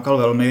marketing zamakal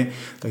velmi,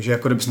 takže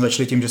jako kdybychom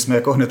začali tím, že jsme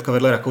jako hnedka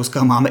vedle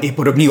Rakouska a máme i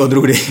podobné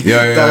odrůdy,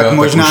 tak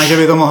možná, tak už... že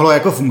by to mohlo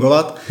jako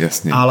fungovat,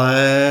 jasně.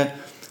 Ale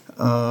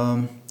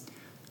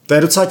to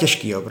je docela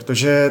těžký, jo,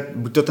 protože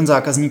buď to ten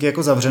zákazník je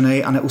jako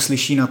zavřenej a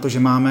neuslyší na to, že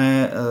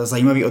máme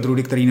zajímavý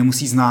odrůdy, který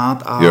nemusí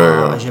znát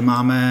a že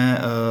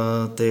máme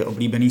ty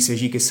oblíbený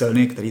svěží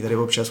kyseliny, který tady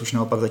občas už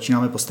naopak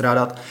začínáme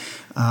postrádat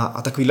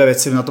a takovýhle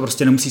věci na to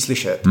prostě nemusí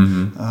slyšet.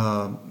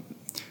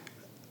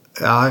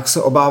 Já jak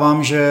se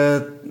obávám,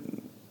 že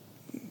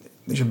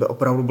by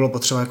opravdu bylo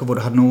potřeba jako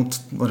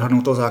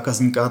odhadnout toho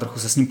zákazníka a trochu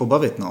se s ním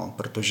pobavit, no,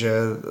 protože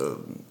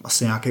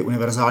asi nějaký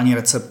univerzální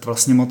recept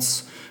vlastně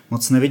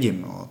moc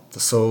nevidím. No. To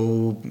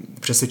jsou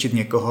přesvědčit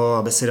někoho,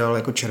 aby si dal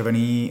jako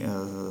červený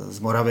z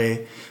Moravy,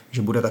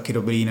 že bude taky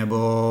dobrý,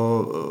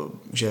 nebo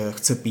že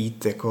chce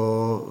pít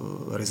jako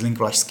Riesling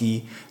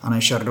vlašský a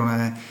ne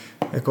Chardonnay.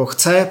 Jako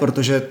chce,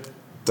 protože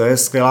to je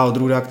skvělá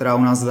odrůda, která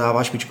u nás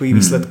dává špičkové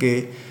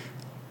výsledky,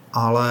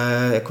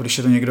 ale jako když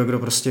je to někdo, kdo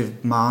prostě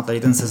má tady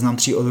ten seznam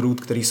 3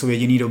 odrůd, který jsou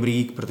jediný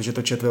dobrý, protože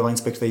to čet ve Wine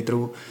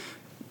Spectatoru,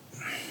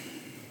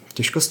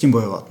 těžko s tím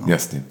bojovat. No.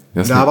 Jasně.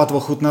 Dávat,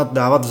 ochutnat,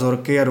 dávat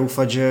vzorky a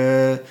doufat,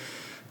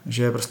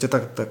 že prostě ta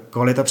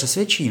kvalita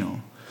přesvědčí. No.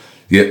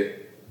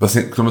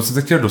 Vlastně k tomu jsem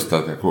se chtěl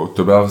dostat. Jako,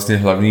 to byl vlastně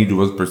hlavní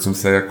důvod, proč jsem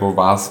se jako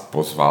vás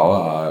pozval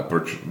a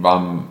proč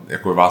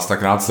vás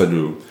tak rád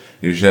sleduju.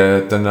 Je,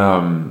 že ten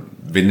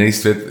vinný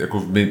svět,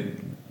 jako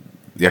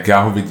jak já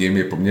ho vidím,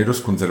 je poměrně dost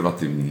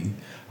konzervativní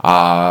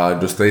a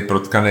dost tady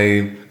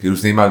protkanej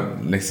různýma,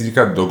 nechci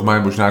říkat dogma,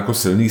 je možná jako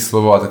silný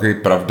slovo a takový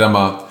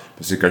pravdama.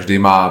 Prostě každý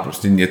má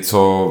prostě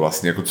něco,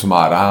 vlastně jako co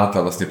má rád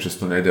a vlastně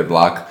přesto nejde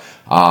vlak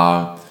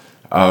a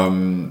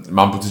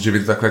mám pocit, že vy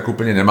to takhle jako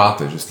úplně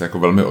nemáte, že jste jako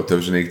velmi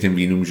otevřený k těm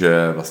vínům,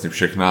 že vlastně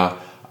všechna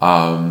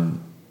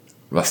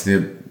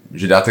vlastně,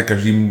 že dáte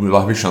každému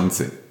lahvi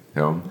šanci.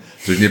 Jo?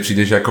 Což mně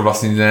přijde, že jako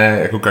vlastně ne,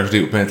 jako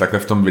každý úplně takhle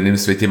v tom vinném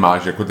světě má,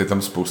 že jako je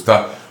tam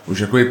spousta už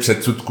jako je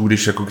předsudků,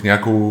 když jako k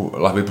nějakou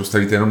lahvi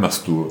postavíte jenom na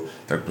stůl,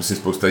 tak prostě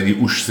spousta lidí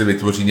už si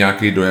vytvoří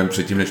nějaký dojem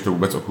předtím, než to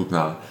vůbec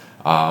ochutná.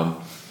 A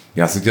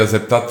já se chtěl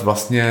zeptat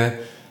vlastně,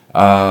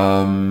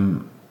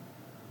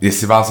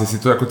 jestli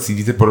to jako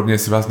cítíte podobně,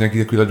 jestli vás nějaký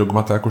takovýhle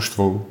dogmata jako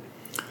štvou?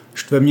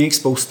 Štve mě jich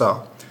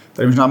spousta.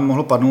 Tady možná by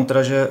mohlo padnout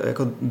teda, že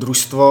jako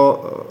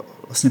družstvo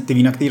vlastně ty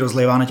vína, který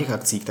rozlévá na těch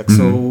akcích, tak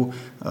jsou,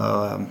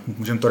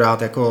 můžeme to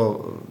dát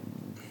jako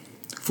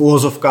v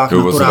úvozovkách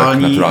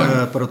naturální,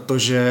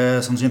 protože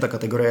samozřejmě ta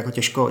kategorie je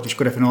jako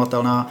těžko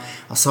definovatelná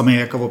a sami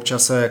jako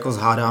občas se jako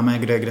zhádáme,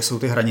 kde jsou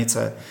ty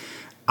hranice.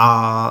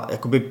 A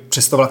jakoby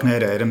přesto vlak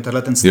nejede, jedem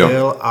tenhle ten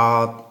styl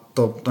a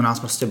to nás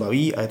prostě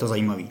baví a je to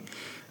zajímavý.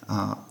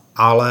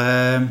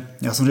 Ale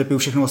já samozřejmě piju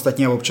všechno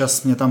ostatní a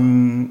občas mě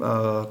tam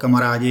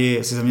kamarádi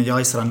si ze mě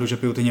dělají srandu, že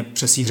piju ty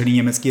přesýhřený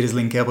německý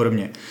Rieslingy a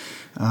podobně.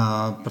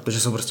 Protože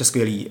jsou prostě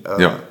skvělí.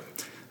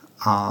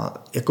 A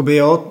jakoby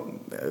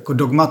jako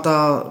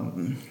dogmata,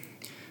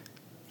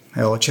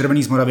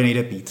 červený z Moravy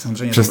nejde pít.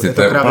 Samozřejmě přesně,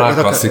 to je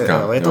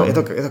klasika.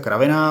 Je to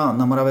kravina,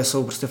 na Moravě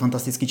jsou prostě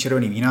fantastický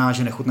červený vína,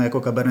 že nechutná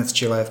jako Cabernet z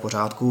Chile v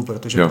pořádku,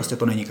 protože prostě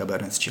to není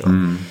Cabernet z Chile.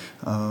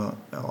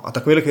 A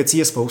takových věcí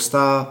je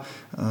spousta.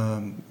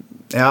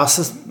 Já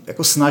se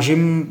jako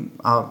snažím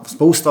a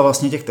spousta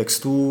vlastně těch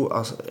textů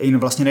a i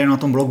vlastně nejen na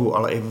tom blogu,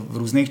 ale i v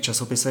různých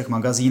časopisech,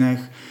 magazínech,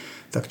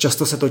 tak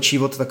často se točí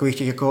od takových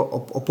těch jako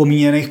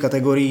opomíjených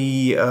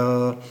kategorií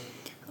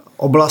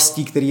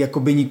oblastí, které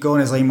jakoby nikoho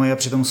nezajímají a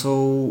přitom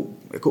jsou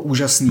jako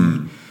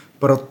úžasný,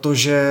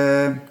 protože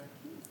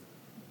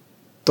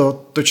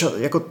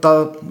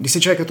když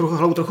si člověk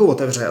hlavu trochu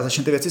otevře a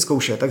začne ty věci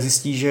zkoušet, tak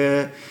zjistí,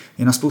 že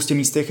je na spoustě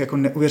místech jako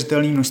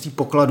neuvěřitelné množství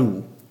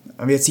pokladů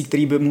a věcí,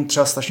 které by mu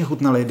třeba strašně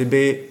chutnaly,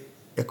 kdyby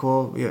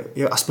jako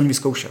je aspoň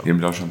vyzkoušel. Jim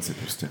dal šanci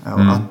prostě.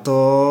 A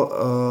to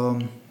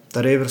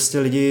tady prostě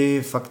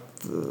lidi fakt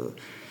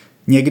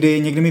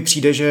někdy mi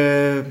přijde,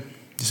 že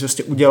si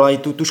prostě udělají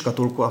tu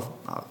škatulku a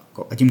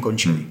tím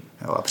končí.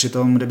 A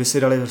přitom, kdyby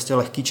si dali prostě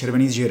lehký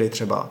červený z žiry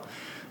třeba,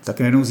 tak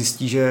najednou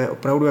zjistí, že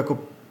opravdu jako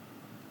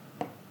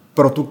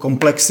pro tu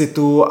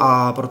komplexitu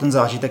a pro ten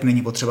zážitek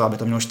není potřeba, aby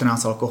to mělo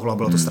 14 alkoholu a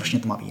bylo to strašně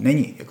tmavý.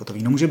 Není. Jako to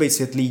víno může být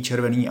světlý,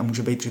 červený a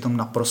může být přitom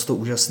naprosto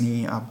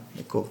úžasný a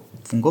jako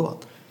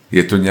fungovat.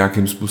 Je to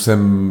nějakým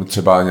způsobem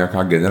třeba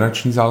nějaká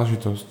generační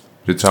záležitost?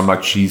 Že třeba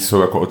mladší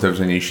jsou jako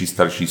otevřenější,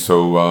 starší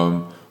jsou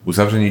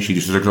uzavřenější,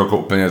 když to řeknu jako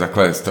úplně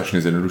takhle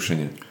strašně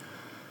zjednodušeně.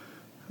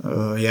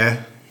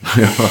 Je.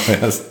 Jo,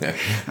 jasně.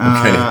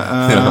 Okay.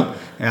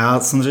 Já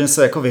samozřejmě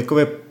se jako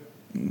věkově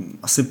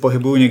asi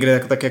pohybuju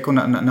někde tak jako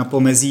na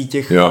pomezí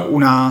těch u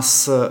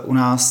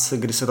nás,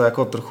 kdy se to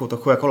jako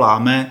trochu jako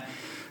láme,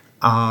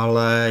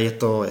 ale je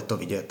to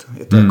vidět.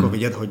 Je to jako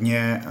vidět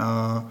hodně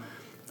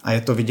a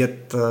je to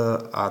vidět,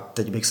 a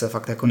teď bych se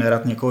fakt jako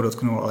nerad někoho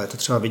dotknul, ale je to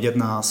třeba vidět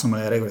na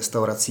sommeliérech v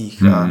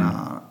restauracích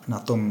a na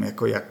tom,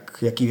 jako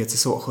jaký věci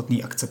jsou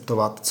ochotní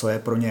akceptovat, co je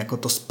pro ně jako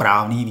to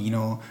správný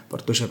víno,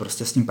 protože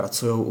prostě s ním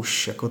pracujou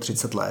už jako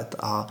 30 let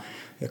a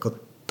jako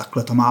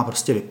takhle to má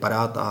prostě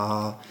vypadat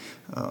a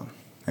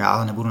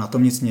já nebudu na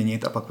tom nic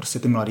měnit a pak prostě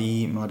ty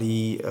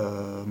mladí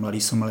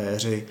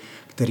someliéři,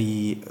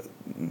 který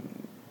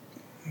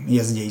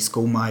jezdí,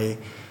 zkoumají,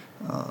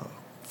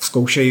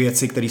 zkoušejí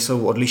věci, které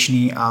jsou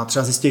odlišné a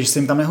třeba zjistí, že se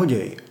jim tam nehodí.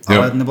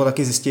 Ale nebo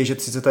taky zjistí, že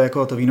sice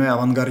to víno je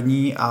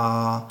avantgardní,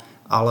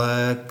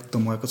 ale k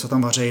tomu, jako co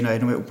tam vařejí,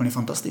 najednou je úplně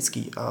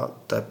fantastický. A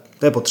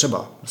to je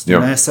potřeba. Prostě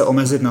ne se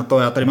omezit na to,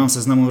 já tady mám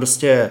seznamu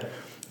prostě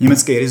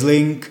německý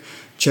Riesling,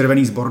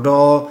 červený z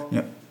Bordeaux,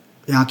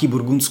 nějaký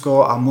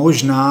Burgundsko a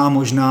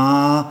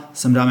možná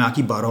sem dám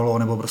nějaký Barolo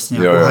nebo prostě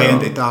nějakou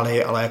high-end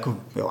Itálii, ale jako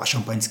a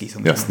šampaňský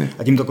samozřejmě. Jasně.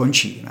 A tím to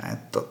končí. Ne?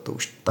 To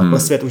už takhle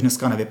svět už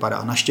dneska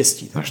nevypadá.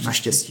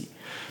 Naštěstí.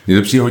 Mně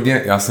to přijde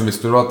hodně, já jsem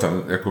vystudoval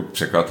jako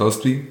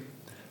překladatelství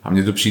a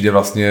mně to přijde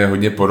vlastně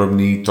hodně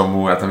podobný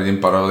tomu, já tam vidím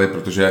paralely,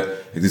 protože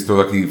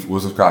existují taky v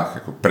úvozovkách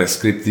jako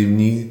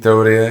preskriptivní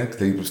teorie,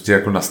 které prostě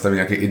jako nastaví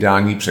nějaký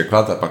ideální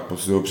překlad a pak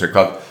posudují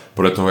překlad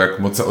podle toho, jak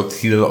moc se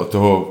odchýlil od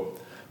toho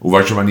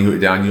uvažovaného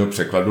ideálního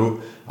překladu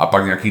a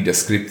pak nějaký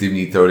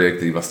deskriptivní teorie,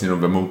 který vlastně jenom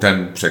vemou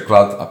ten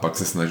překlad a pak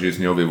se snaží z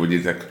něho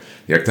vyvodit,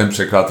 jak ten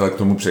překladatel k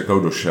tomu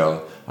překladu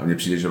došel. A mně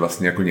přijde, že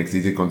vlastně jako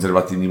některý ty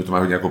konzervativní to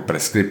mají hodně jako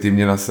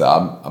preskriptivně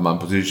a mám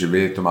pocit, že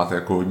vy to máte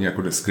jako hodně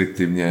jako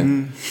deskriptivně.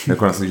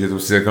 Jako na že to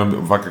si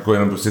jako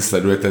jenom prostě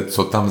sledujete,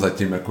 co tam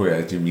zatím jako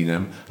je tím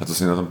vínem a to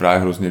se mi na tom právě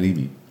hrozně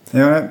líbí.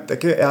 Jo,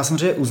 taky já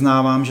samozřejmě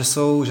uznávám, že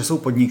jsou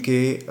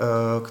podniky,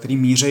 které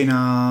míří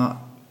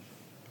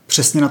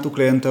přesně na tu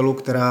klientelu,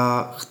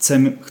 která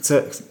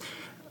chce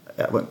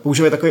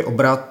používají takový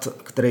obrat,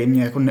 který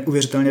mě jako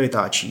neuvěřitelně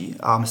vytáčí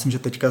a myslím, že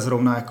teďka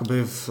zrovna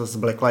jakoby z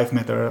Black Lives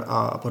Matter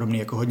a podobný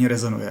jako hodně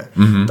rezonuje.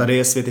 Tady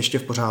je svět ještě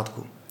v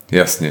pořádku.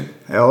 Jasně.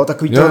 Jo,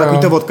 takový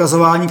to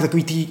odkazování k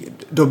takový té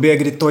době,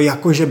 kdy to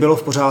jakože bylo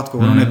v pořádku,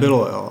 ono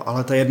nebylo, jo,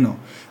 ale to je jedno.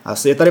 A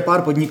je tady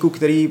pár podniků,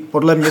 který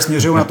podle mě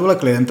směřují na tuhle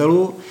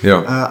klientelu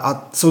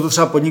a jsou to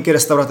třeba podniky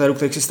restauratérů,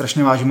 kterých si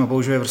strašně vážím a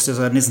používají prostě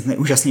za jedny z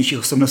nejúžasnějších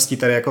osobností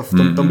tady jako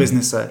v tom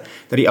biznise,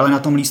 který ale na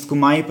tom lístku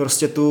mají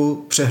prostě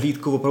tu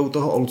přehlídku opravdu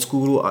toho old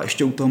schoolu a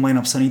ještě u toho mají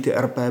napsaný ty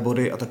RP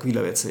body a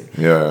takovýhle věci.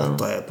 A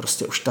to je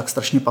prostě už tak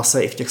strašně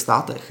pase i v těch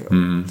státech.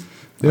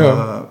 Jo.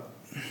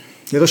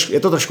 Je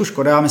to trošku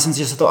škoda, myslím si,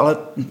 že se to ale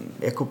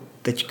jako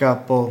teďka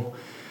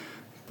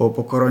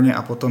po koroně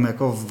a potom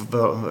jako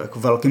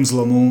velkým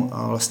zlomu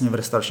a vlastně v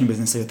restauračním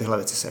biznise, že tyhle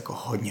věci se jako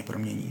hodně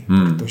promění,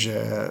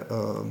 protože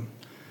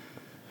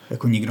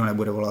jako nikdo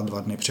nebude volat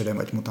 2 dny předem,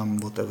 ať mu tam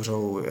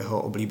otevřou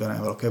jeho oblíbené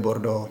velké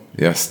Bordeaux.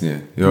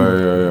 Jasně,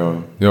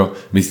 jo.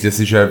 Myslíte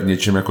si, že v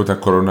něčem jako ta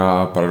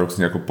korona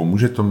paradoxně jako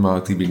pomůže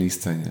té vinné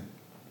scéně?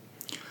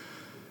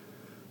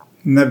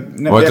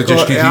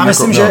 Já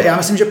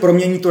myslím, že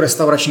promění tu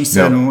restaurační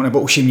scénu, nebo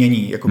už ji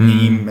mění, jako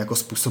měním jako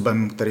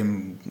způsobem,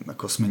 kterým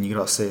jako jsme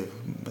nikdo asi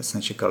vůbec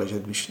nečekali,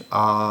 že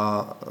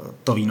a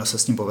to víno se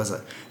s tím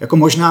poveze. Jako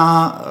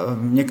možná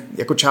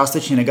jako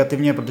částečně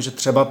negativně, protože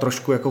třeba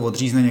trošku jako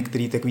odřízne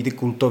některé takové ty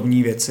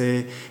kultovní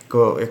věci,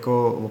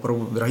 jako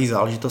opravdu drahé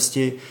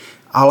záležitosti,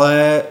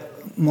 ale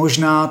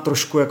možná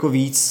trošku jako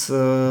víc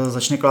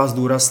začne klást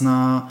důraz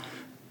na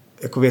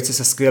jako věci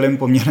se skvělým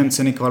poměrem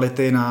ceny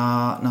kvality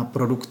na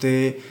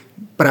produkty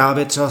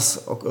právě třeba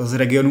z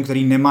regionů,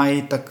 který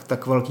nemají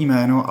tak velký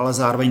jméno, ale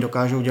zároveň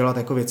dokážou dělat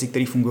jako věci,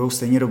 které fungují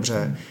stejně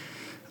dobře.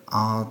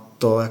 A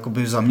to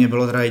jakoby za mě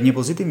bylo teda jedně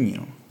pozitivní.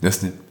 No.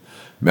 Jasně.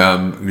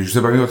 Když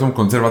se bavíme o tom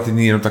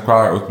konzervativní, jenom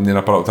taková mě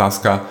napadla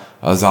otázka,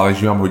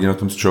 záleží vám hodně na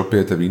tom, z čeho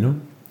pijete víno?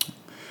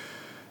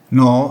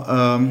 No,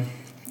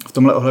 v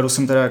tomhle ohledu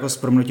jsem teda jako s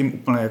prominutím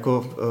úplně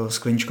jako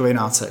skleničkový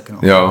nácek. No.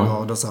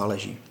 No, dost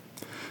záleží.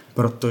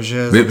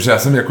 Protože já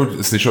jsem jako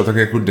slyšel tak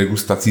jako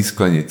degustací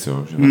sklenic,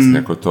 jo, že vlastně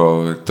jako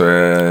to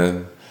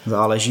je...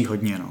 Záleží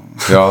hodně, no.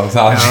 Jo,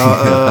 záleží.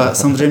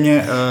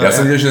 Samozřejmě... Já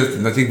jsem viděl, že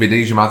na těch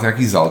videích, že máte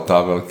nějaký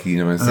zalta velký,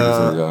 nevím, jestli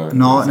to dělá.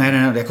 No,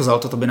 ne, jako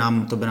zalto to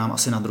by nám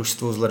asi na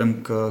družstvu vzhledem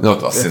k... No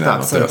to asi ne,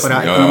 to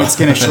vypadá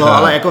ekonomicky nešlo,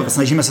 ale jako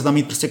snažíme se tam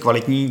mít prostě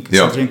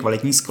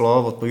kvalitní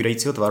sklo,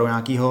 odpovídajícího tvaru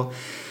nějakýho.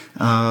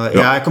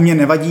 Já jako mě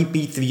nevadí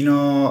pít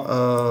víno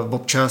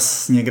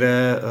občas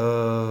někde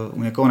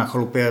u někoho na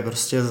chalupě,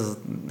 prostě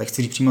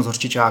nechci říct přímo z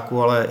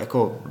horčičáku, ale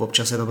jako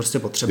občas je to prostě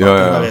potřeba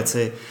tyhle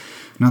věci.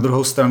 Na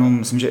druhou stranu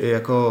myslím, že i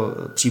jako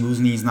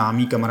příbuzní,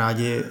 známí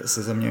kamarádi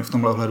si ze mě v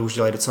tomhle ohledu už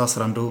dělají docela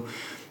srandu,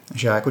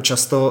 že já jako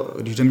často,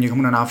 když jdem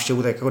někomu na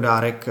návštěvu, tak jako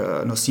dárek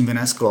nosím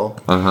vinné sklo.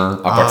 Aha,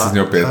 a pak se z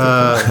něho pijete.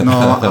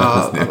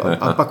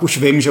 A pak už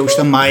vím, že už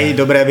tam mají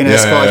dobré vinné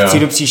sklo, ať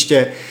přijdu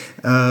příště.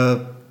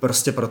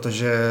 Prostě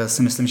protože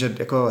si myslím, že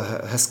jako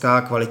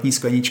hezká kvalitní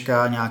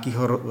sklenička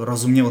nějakého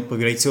rozumně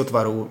odpovídajícího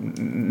tvaru,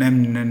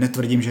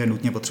 netvrdím, že je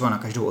nutně potřeba na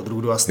každou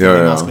odrůdu a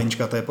stejná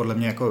sklenička, to je podle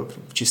mě jako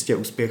čistě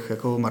úspěch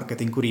jako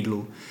marketingu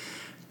Riedlu,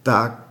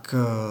 tak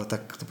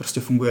to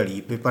prostě funguje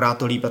líp, vypadá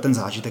to líp a ten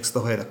zážitek z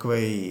toho je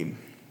takovej...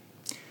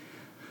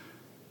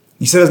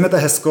 Když se vezmete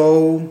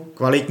hezkou,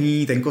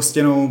 kvalitní,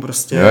 tenkostěnou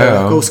prostě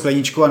takovou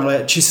skleničku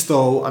a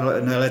čistou a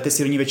nalijete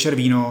si do ní večer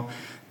víno,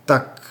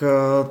 tak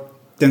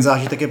ten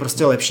zážitek je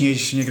prostě lepší,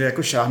 když někde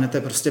jako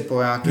šáhnete prostě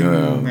po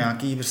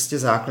nějaký prostě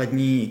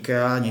základní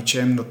IKEA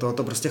něčem, do toho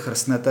to prostě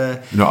chrstnete.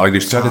 No ale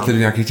když třeba jdete do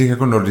nějakých těch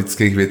jako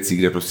nordických věcí,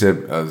 kde prostě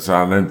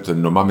třeba nevím,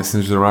 ten Noma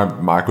myslím, že zrovna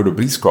má jako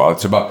dobrý sklo, ale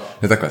třeba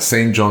je takhle St.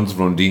 John's v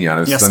Londýně, já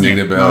nevím, jestli tam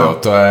někde byl, jo,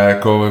 to je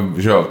jako,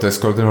 že jo, to je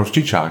skoro ten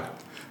hořčičák.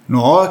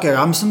 No, tak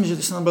já myslím, že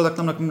když jsem tam byl, tak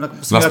tam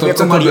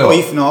jako malý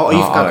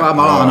ojivka taková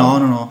malá,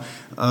 no.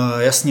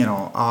 Jasně,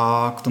 no.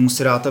 A k tomu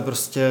si dáte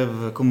prostě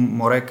jako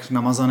morek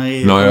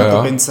namazaný na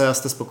topince a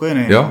jste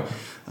spokojený. Jo?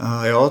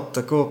 Jo,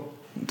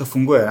 to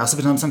funguje. Já si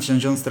přiznám, jsem v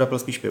St. John's teda pil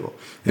spíš pivo.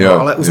 Jo,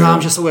 ale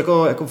uznám, že jsou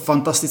jako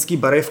fantastický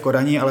bary v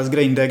Kodani, ale z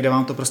kde jinde, kde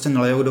vám to prostě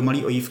nalejou do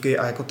malý ojívky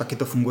a jako taky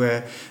to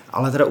funguje.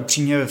 Ale teda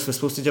upřímně ve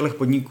spoustě těch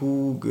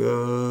podniků,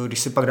 když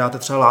si pak dáte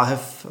třeba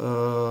láhev,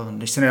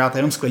 když si nedáte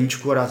jenom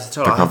skleničku a dáte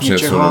třeba láhev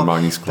něčeho,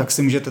 tak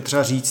si můžete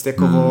třeba říct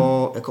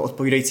jako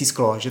odpovídající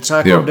sklo. Že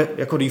třeba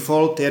jako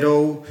default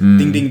jedou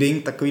ding ding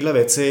ding takovýhle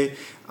věci,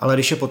 ale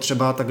když je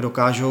potřeba, tak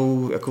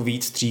dokážou jako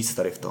víc stříct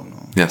tady v tom. No.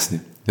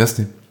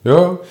 Jasně.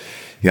 Jo.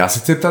 Já se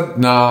chci ptat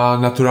na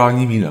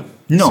naturální vína.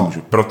 No.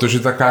 Protože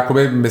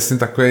myslím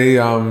takový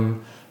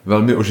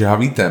velmi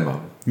ožehavý téma.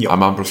 Jo. A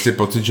mám prostě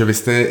pocit, že vy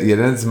jste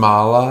jeden z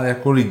mála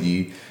jako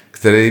lidí,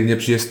 který mě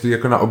přijde stojí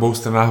jako na obou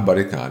stranách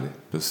barikády.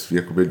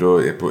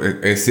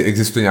 Jestli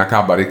existuje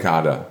nějaká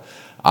barikáda.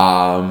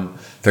 A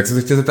tak jsem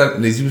se chtěl zeptat,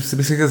 nejdřív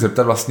bych se chtěl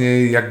zeptat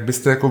vlastně, jak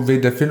byste jako vy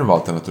definoval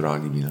ta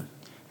naturální vína?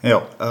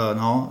 Jo,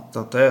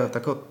 to je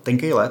takový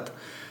tenký led.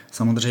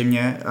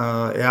 Samozřejmě.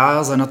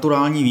 Já za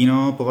naturální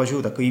víno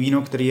považuji takový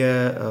víno, který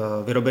je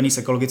vyrobený z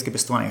ekologicky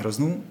pěstovaných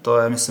hroznů. To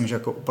je, myslím, že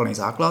jako úplný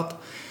základ.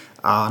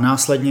 A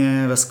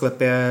následně ve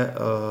sklepě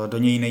do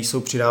něj nejsou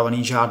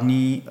přidávaný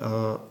žádný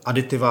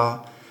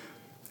aditiva,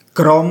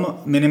 krom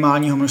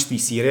minimálního množství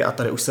síry. A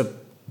tady už se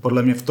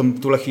podle mě v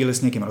tuhle chvíli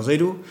s někým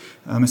rozejdu.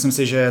 Myslím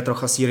si, že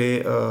trocha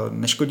síry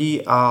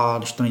neškodí a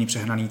když to není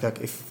přehnaný,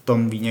 tak i v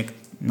tom víně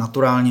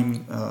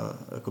naturálním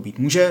jako být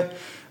může.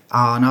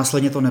 A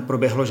následně to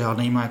neproběhlo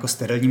žádnýma jako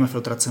sterilníma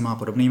filtracema a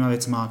podobnýma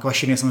věcma.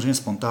 Kvašin je samozřejmě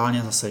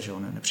spontánně zase, že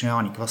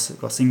nepřidávaný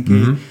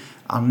kvasinky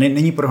a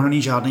není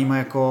prohnaný žádnýma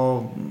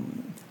jako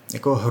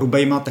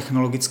hrubejma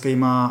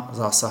technologickýma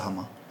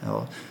zásahama.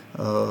 Jo.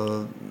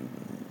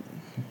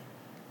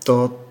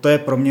 To je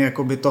pro mě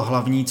jakoby to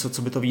hlavní,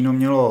 co by to víno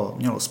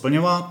mělo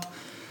splňovat.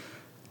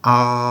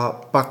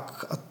 A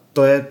pak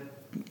to je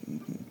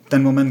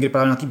ten moment, kdy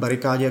právě na té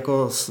barikádě,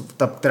 jako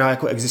ta, která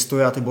jako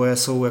existuje a ty boje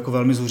jsou jako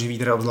velmi zuřivý,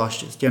 teda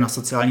obzvláště na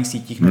sociálních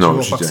sítích, než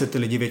opak se ty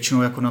lidi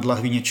většinou jako nad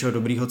lahví něčeho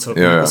dobrýho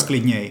celkem jako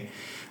sklidněj.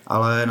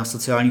 Ale na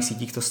sociálních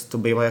sítích to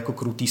bývá jako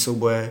krutý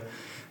souboje,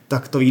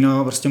 tak to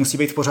víno prostě musí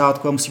být v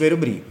pořádku a musí být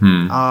dobrý.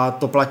 A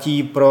to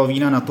platí pro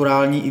vína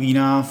naturální i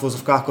vína v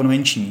vozovkách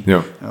konvenční.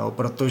 Jo,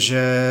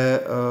 protože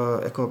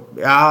jako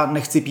já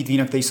nechci pít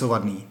vína, které jsou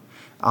vadný.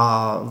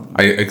 A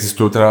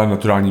existují teda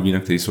naturální vína,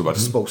 které jsou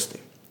vadný? Spousty.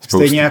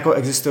 Stejně jako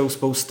existují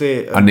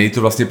spousty. A nej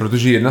to vlastně,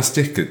 protože jedna z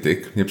těch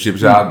kritik, mě přijde,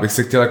 že já bych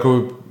se chtěl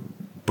jako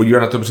podívat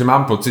na to, protože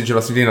mám pocit, že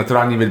vlastně těch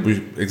naturální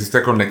vín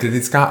existuje jako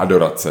nekritická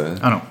adorace.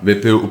 Ano.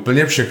 Vypiju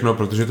úplně všechno,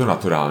 protože je to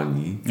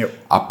naturální. Jo.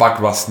 A pak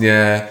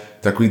vlastně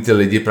takový ty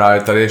lidi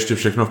právě tady ještě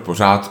všechno v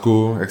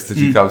pořádku, jak jste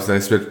říkal,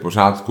 tady svět v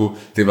pořádku,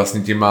 ty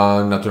vlastně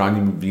těma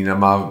naturálními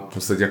vínama v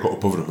podstatě jako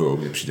opovrhujou,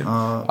 mě přijde.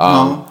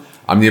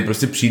 A mně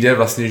prostě přijde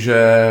vlastně,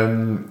 že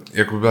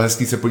jako bylo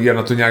hezký se podívat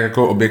na to nějak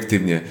jako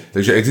objektivně.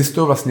 Takže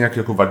existují vlastně nějaké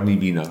jako vadný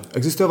vína?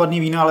 Existují vadný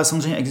vína, ale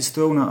samozřejmě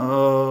existují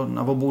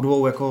na obou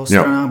dvou jako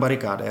stranách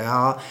barikády.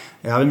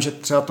 Já vím, že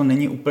třeba to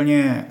není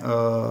úplně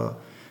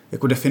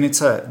jako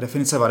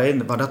definice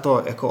vady. Vada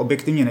to jako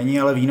objektivně není,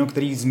 ale víno,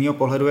 který z mýho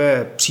pohledu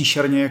je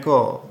příšerně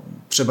jako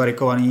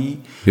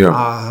přebarikovaný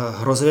a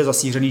hrozivě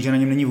zasířený, že na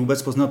něm není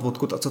vůbec poznat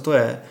odkud a co to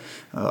je.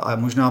 A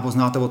možná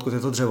poznáte, odkud je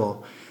to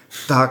dřevo.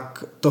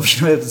 Tak to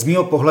víno je z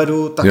mýho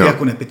pohledu taky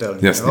jako nepitelný.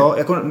 Jo?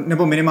 Jako,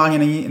 nebo minimálně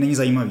není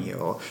zajímavý.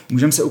 Jo?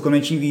 Můžeme se u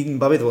konečných vín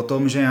bavit o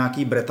tom, že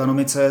nějaký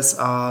Brettanomyces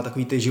a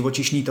takový ty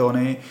živočišní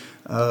tóny,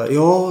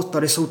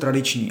 tady jsou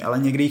tradiční, ale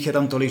někdy jich je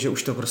tam tolik, že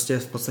už to prostě je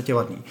v podstatě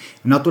vadný.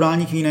 V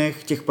naturálních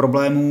vínech těch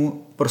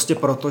problémů prostě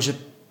proto, že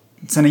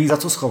se není za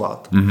co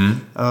schovat.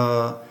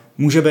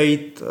 Může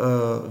být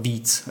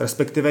víc,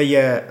 respektive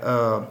je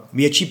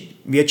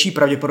větší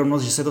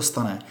pravděpodobnost, že se to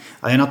stane.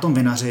 A je na tom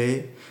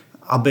vinaři,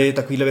 aby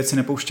takovýhle věci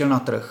nepouštěl na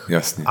trh.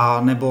 Jasně.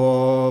 A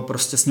nebo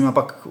prostě s nima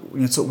pak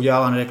něco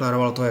udělal a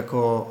nedeklaroval to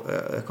jako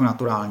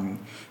naturální.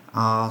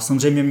 A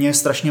samozřejmě mě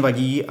strašně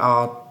vadí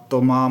a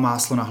to má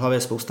máslo na hlavě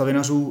spousta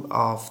vinařů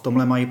a v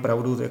tomhle mají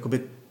pravdu jakoby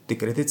ty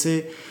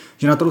kritici,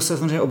 že na trhu se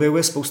samozřejmě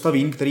objevuje spousta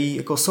vín, který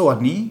jako jsou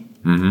vadný,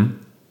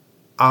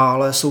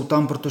 ale jsou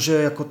tam, protože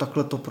jako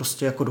takhle to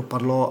prostě jako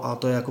dopadlo a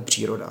to je jako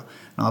příroda.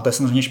 No a to je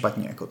samozřejmě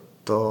špatně.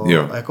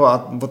 Jako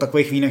a o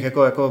takových vínech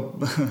jako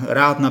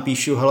rád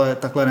napíšu, hele,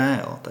 takhle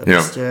ne. Jo. To je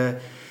prostě,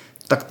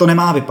 tak to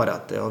nemá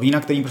vypadat. Jo. Vína,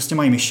 který prostě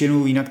mají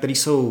myšinu, vína, který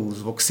jsou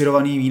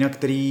zoxidovaný, vína,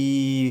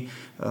 který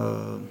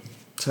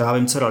co já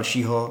vím, co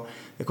dalšího,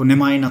 jako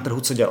nemají na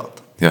trhu co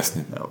dělat.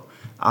 Jasně. Jo.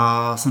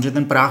 A samozřejmě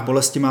ten práh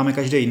bolesti máme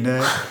každý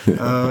jinde.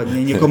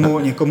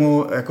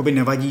 Někomu jakoby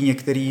nevadí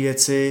některé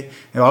věci,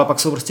 jo, ale pak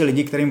jsou prostě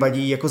lidi, kterým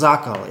vadí jako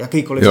zákal,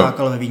 jakýkoliv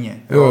zákal ve víně.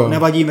 Jo.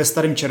 Nevadí ve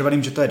starém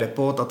červeném, že to je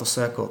depot a to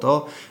se jako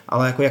to,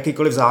 ale jako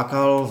jakýkoliv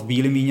zákal v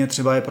bílém víně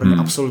třeba je pro ně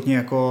absolutně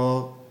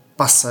jako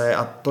pase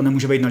a to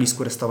nemůže být na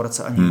lístku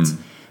restaurace a nic.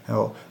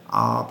 Jo.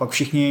 A pak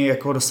všichni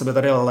jako do sebe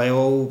tady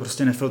lejou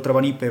prostě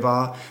nefiltrovaný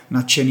piva,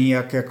 nadšený,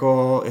 jak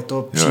jako je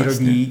to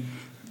přírodní.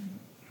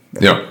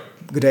 Jo.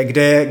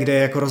 Kde je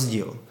jako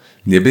rozdíl?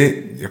 Mě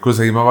by jako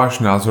zajímal váš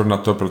názor na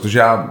to, protože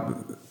já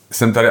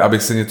jsem tady,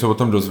 abych se něco o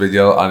tom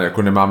dozvěděl a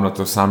jako nemám na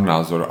to sám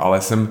názor,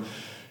 ale jsem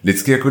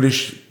vždycky jako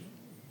když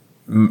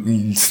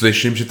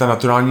slyším, že ta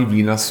naturální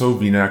vína jsou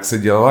vína, jak se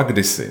dělala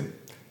kdysi,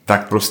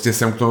 tak prostě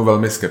jsem k tomu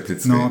velmi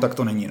skeptický. No, tak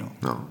to není,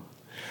 no.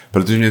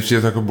 Protože mě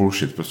přijde to jako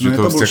bullshit. Prostě no,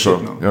 to bullshit,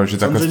 jako, no. Jo, že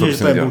samozřejmě, že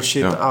to je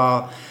bullshit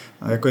a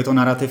jako je to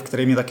narrativ,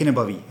 který mě taky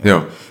nebaví.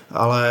 Jo.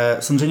 Ale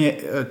samozřejmě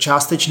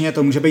částečně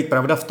to může být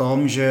pravda v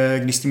tom, že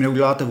když s tím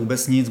neuděláte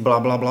vůbec nic,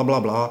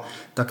 bla,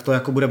 tak to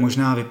jako bude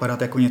možná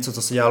vypadat jako něco,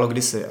 co se dělalo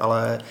kdysi.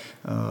 Ale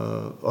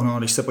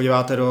když se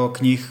podíváte do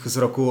knih z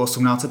roku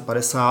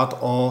 1850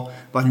 o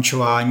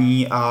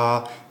pančování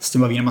a s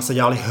těma vínama se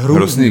dělaly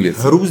hrůzný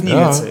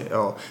věci.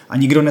 Jo. A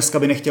nikdo dneska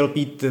by nechtěl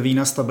pít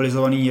vína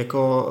stabilizovaný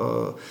jako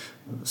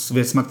s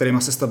věcma,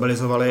 kterými se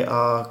stabilizovali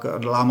a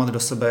lámat do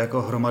sebe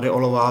jako hromady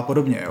olova a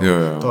podobně. Jo.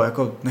 To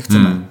jako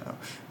nechceme.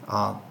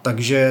 A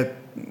takže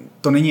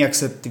to není, jak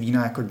se ty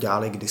vína jako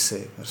dělaly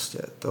kdysi. Prostě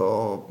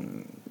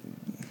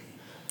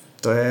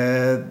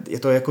je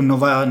to jako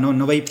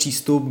nový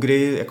přístup,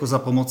 kdy jako za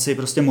pomoci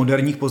prostě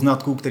moderních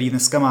poznatků, který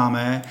dneska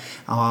máme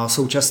a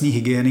současné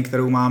hygieny,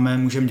 kterou máme,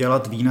 můžeme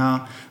dělat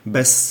vína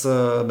bez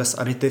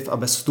aditiv a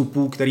bez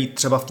vstupů, který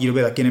třeba v té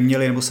době taky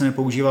neměli nebo se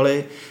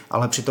nepoužívali,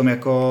 ale přitom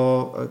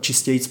jako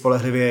čistějíc,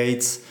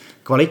 spolehlivějíc,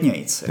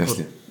 kvalitnějíc.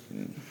 Jasně.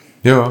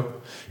 Jo.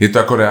 Je to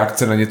jako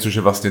reakce na něco,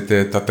 že vlastně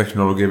ta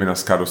technologie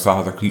vinařská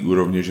dosáhla takový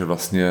úrovně, že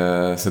vlastně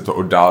se to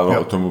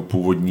oddálilo od tomu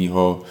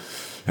původního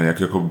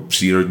jako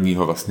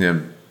přírodního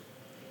vlastně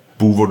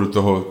původu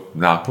toho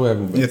nápoje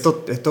vůbec.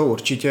 Je to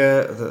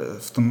určitě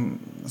v tom,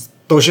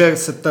 to, že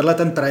se tenhle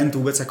ten trend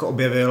vůbec jako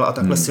objevil a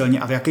takhle silně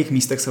a v jakých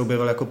místech se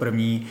objevil jako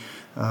první,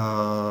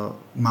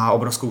 má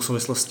obrovskou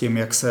souvislost s tím,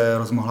 jak se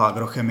rozmohla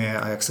agrochemie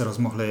a jak se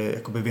rozmohly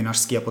jakoby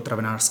vinařský a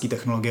potravinářský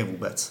technologie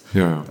vůbec.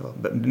 Jo.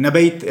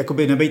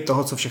 Nebejt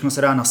toho, co všechno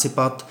se dá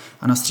nasypat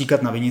a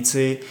nastříkat na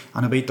vinici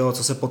a nebejt toho,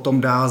 co se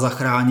potom dá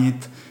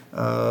zachránit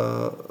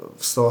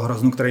z toho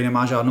hroznu, který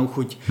nemá žádnou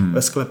chuť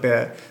ve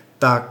sklepě,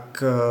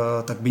 tak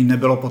by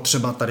nebylo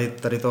potřeba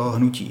tady toho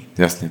hnutí.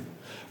 Jasně.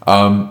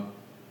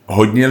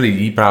 Hodně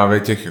lidí právě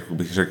těch, jak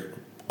bych řekl,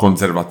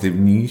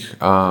 konzervativních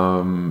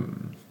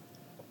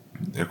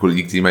jako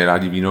lidí, kteří mají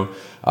rádi víno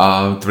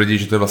a tvrdí,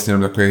 že to je vlastně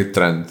jenom takový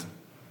trend.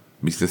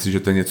 Myslíte si, že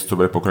to je něco, co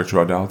bude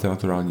pokračovat dál, ty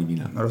naturální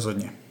vína?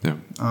 Rozhodně. Jo.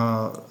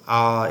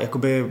 A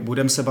jakoby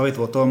budeme se bavit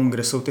o tom,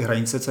 kde jsou ty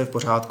hranice, co je v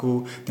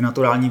pořádku. Ty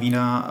naturální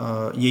vína,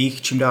 je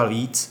jich čím dál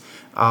víc.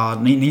 A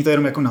není to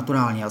jenom jako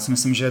naturální. Já si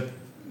myslím, že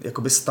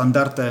jakoby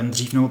standardem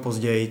dřív nebo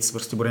později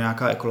prostě bude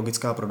nějaká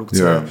ekologická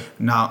produkce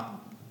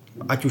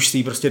ať už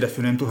si prostě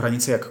definujeme tu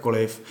hranici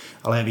jakkoliv,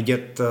 ale je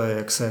vidět,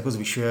 jak se jako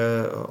zvyšuje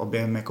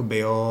objem jako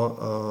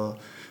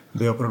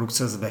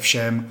bioprodukce ve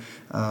všem,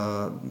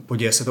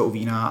 poděje se to u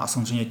vína a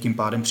samozřejmě tím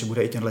pádem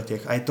přibude i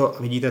těch. A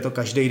vidíte to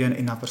každý den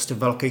i na prostě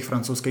velkých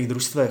francouzských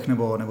družstvech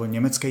nebo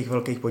německých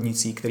velkých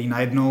podnicích, který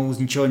najednou z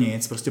ničeho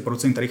nic, prostě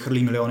producent, který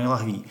chrlí miliony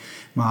lahví,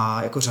 má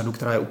jako řadu,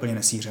 která je úplně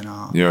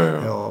nesýřená.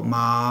 Jo,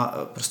 má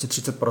prostě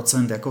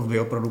 30% jako v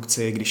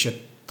bioprodukci, když je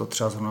to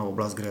třeba zrovna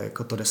oblast, kde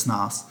jako to jde s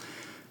nás.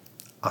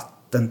 A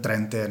ten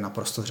trend je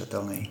naprosto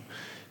zřetelný.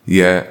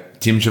 Je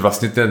tím, že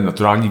vlastně ten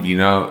naturální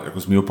vína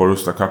jako z mého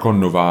pohledu taková jako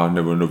nová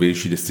nebo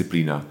novější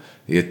disciplína.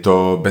 Je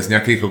to bez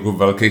nějakých jako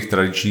velkých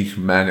tradičních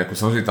jmén, jako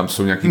samozřejmě tam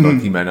jsou nějaký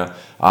velký jména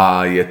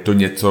a je to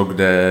něco,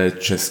 kde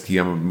český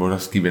a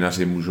moravský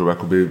vinaři můžou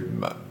jakoby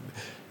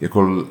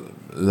jako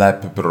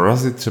lépe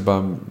prorazit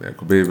třeba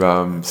jakoby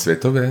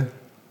světově?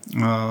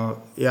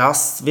 Já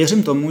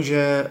věřím tomu,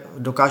 že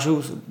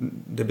dokážou,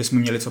 kdybychom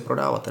měli co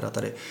prodávat teda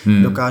tady,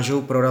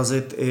 dokážou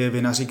prorazit i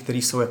vinaři,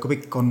 kteří jsou jakoby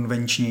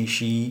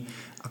konvenčnější,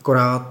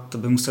 akorát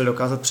by museli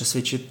dokázat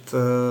přesvědčit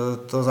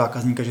toho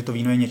zákazníka, že to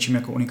víno je něčím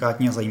jako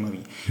unikátní a zajímavý.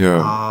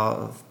 Jo. A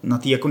na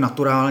té jako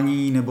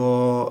naturální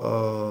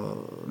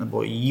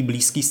nebo jí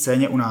blízké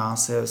scéně u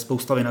nás je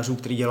spousta vinařů,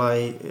 kteří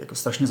dělají jako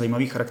strašně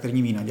zajímavý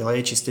charakterní vína. Dělají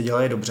je čistě,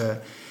 dělají je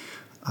dobře.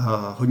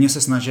 Hodně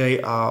se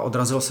snaží a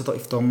odrazilo se to i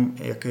v tom,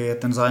 jaký je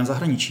ten zájem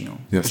zahraničí. No.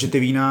 Takže ty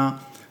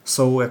vína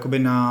jsou jakoby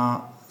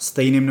na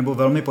stejným nebo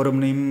velmi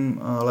podobným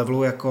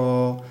levelu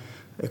jako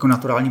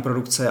naturální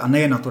produkce a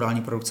nejen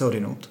naturální produkce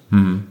odinut.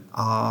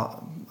 A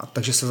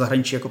takže se v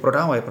zahraničí jako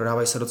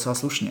prodávají se docela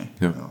slušně.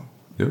 Jo.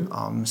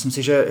 A myslím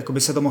si, že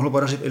by se to mohlo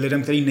podařit i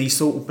lidem, kteří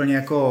nejsou úplně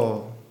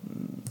jako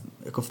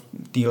v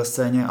téhle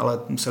scéně, ale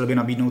museli by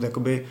nabídnout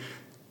jakoby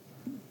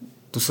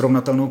tu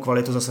srovnatelnou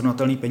kvalitu za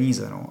srovnatelné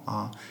peníze. No.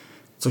 A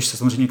což se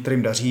samozřejmě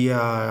některým daří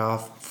a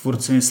já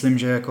furt si myslím,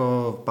 že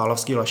jako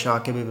pávlovský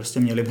vlašáky by prostě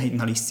měly být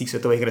na lístcích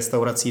světových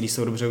restaurací, když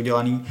jsou dobře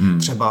udělaný,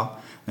 třeba,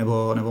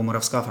 nebo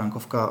moravská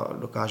frankovka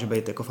dokáže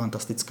být jako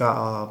fantastická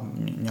a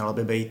měla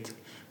by být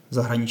v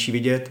zahraničí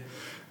vidět,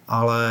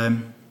 ale...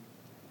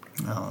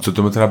 Co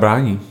tomu teda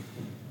brání?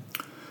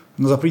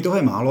 No za první toho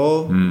je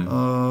málo,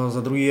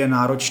 za druhý je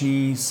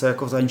náročný se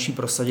jako v zahraničí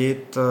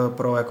prosadit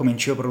pro jako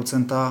menšího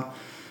producenta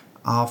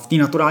a v té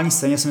naturální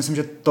scéně si myslím,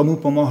 že tomu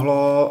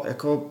pomohlo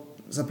jako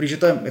za první, že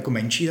to je jako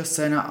menší ta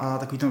scéna a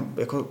takový to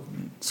jako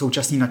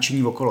současný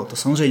nadšení okolo. To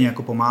samozřejmě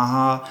jako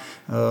pomáhá,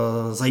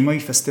 zajímavý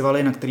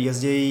festivaly, na který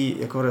jezdí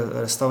jako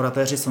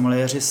restauratéři,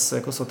 someliéři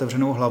s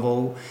otevřenou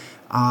hlavou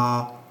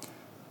a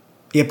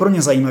je pro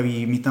ně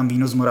zajímavý mít tam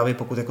víno z Moravy,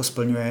 pokud jako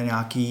splňuje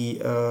nějaký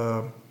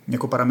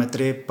jako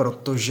parametry,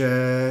 protože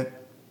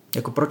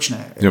jako proč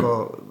ne?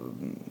 Jako,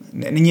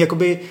 není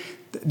jakoby,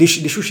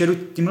 když už jedu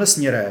tímhle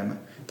směrem,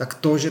 tak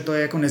to, že to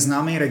je jako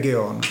neznámý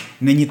region,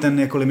 není ten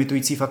jako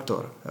limitující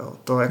faktor. Jo.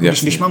 To jako,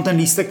 když mám ten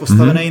lístek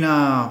postavený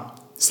na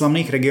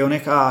slavných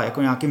regionech a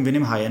jako nějakým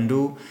vinným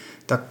high-endu,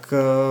 tak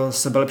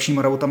sebelepší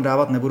Moravu tam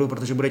dávat nebudu,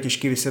 protože bude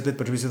těžký vysvětlit,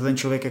 proč by se to ten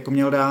člověk jako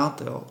měl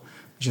dát. Jo.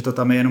 Že to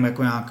tam je jenom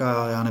jako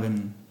nějaká, já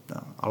nevím,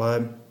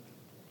 ale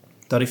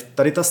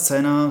tady ta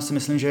scéna si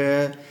myslím, že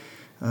je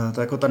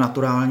to jako ta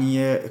naturální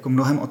je jako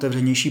mnohem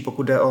otevřenější,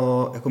 pokud jde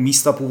o jako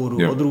místa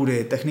původu,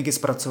 odrůdy, techniky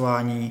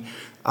zpracování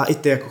a i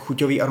ty jako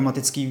chuťový,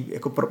 aromatický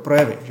jako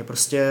projevy, že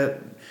prostě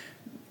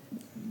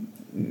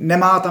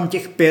nemá tam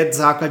těch 5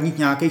 základních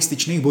nějakých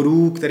styčných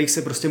bodů, kterých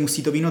se prostě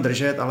musí to víno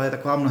držet, ale je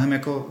taková mnohem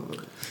jako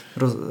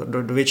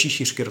do větší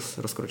šířky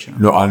rozkročena.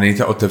 No a není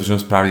ta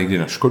otevřenost právě někdy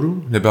na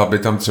škodu? Nebyla by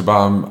tam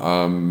třeba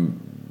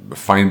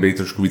fajn být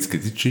trošku víc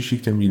kritičtější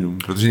k těm vínům?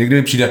 Protože někdy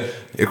mi přijde,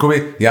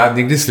 jakoby, já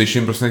někdy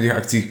slyším prostě na těch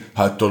akcích,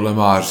 hele, tohle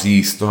má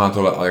říct, to na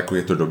tohle, ale jako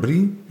je to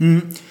dobrý?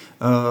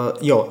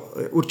 Jo,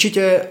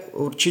 určitě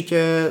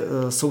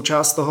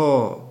součást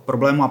toho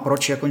problému a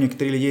proč jako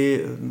některý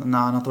lidi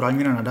na naturální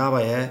vína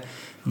nadávají je,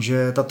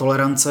 že ta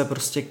tolerance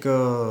prostě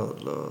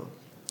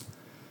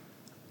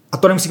a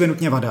to nemusí být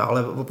nutně vada,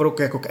 ale opravdu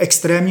jako k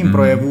extrémním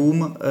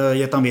projevům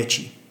je tam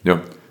větší. Jo.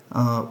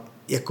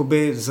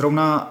 Jakoby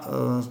zrovna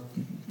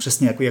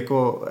přesně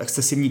jako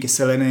excesivní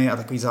kyseliny a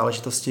takové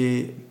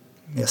záležitosti,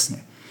 jasně.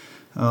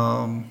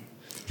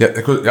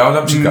 Já vám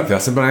dám příklad, já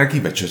jsem byl na nějaký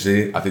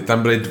večeři a ty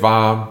tam byli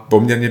 2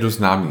 poměrně dost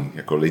známí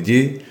jako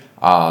lidi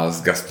a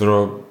z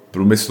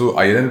gastroprůmyslu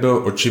a jeden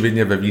byl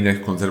očividně ve vínech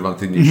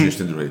konzervativnější než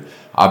ten druhý.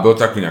 A byl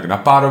to jako nějak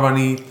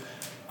napárovaný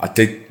a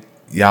teď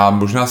já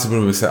možná si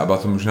budu myslet, a byla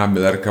to možná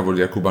Millerka od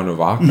Jakuba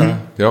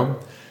Nováka, jo?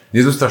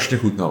 Mně to strašně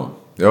chutnalo.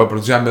 Jo,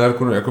 protože já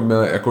Millerku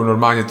jako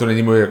normálně to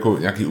není můj jako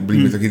nějaký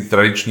oblíbený, taky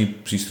tradiční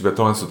přístup, je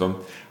tohle co tam.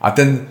 A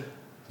ten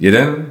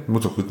jeden mu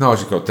to chutnal a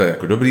říkal, to je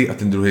jako dobrý, a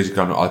ten druhý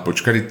říkal, no ale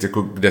počkej,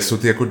 jako, kde jsou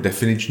ty jako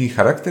definiční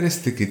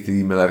charakteristiky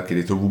ty Millerky,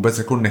 kdy to vůbec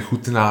jako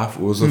nechutná v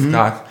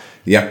uvozovkách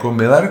jako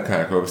Millerka,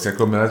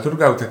 jako Miller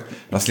Thurgau, tak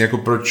vlastně jako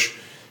proč,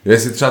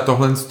 jestli třeba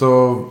tohle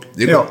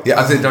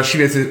a ty další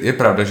věc je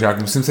pravda, že já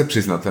musím se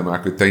přiznat, to je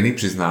jako tajný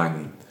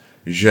přiznání,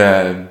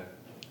 že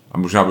a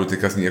možná budu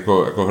teďka znít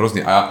jako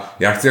hrozně. A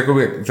já chci, jako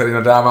tady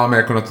nadáváme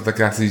jako na to, tak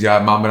já chci říct, já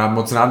mám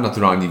moc rád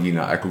naturální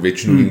vína. A jako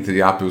většinu vín, který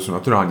já piju, jsou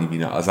naturální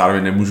vína. A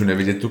zároveň nemůžu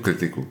nevidět tu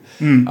kritiku.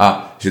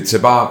 A že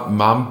třeba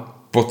mám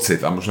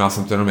pocit, a možná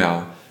jsem to jenom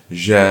já,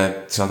 že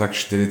třeba tak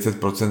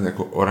 40%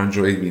 jako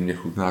oranžových vín mě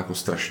chutná jako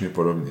strašně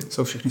podobně.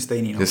 Jsou všechny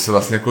stejný. No. Že se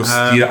vlastně jako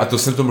stírá, a to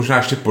jsem to možná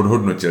ještě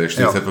podhodnotil,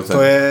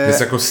 40%. Že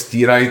se jako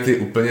stírají ty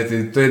úplně,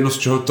 to je jedno z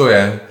čeho to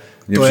je.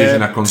 To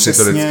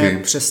je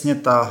přesně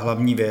ta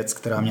hlavní věc,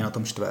 která mě na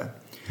tom štve.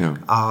 Jo.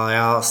 A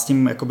já s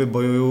tím jakoby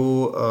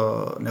bojuju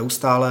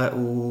neustále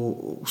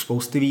u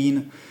spousty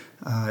vín.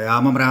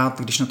 Já mám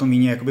rád, když na tom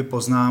víně jakoby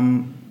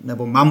poznám,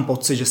 nebo mám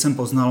pocit, že jsem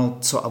poznal,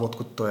 co a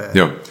odkud to je.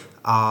 Jo.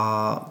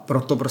 A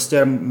proto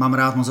prostě mám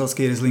rád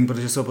moselský Riesling,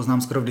 protože se ho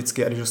poznám skoro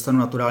vždycky. A když dostanu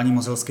naturální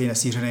moselský,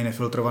 nesířený,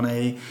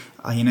 nefiltrovaný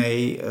a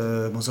jiný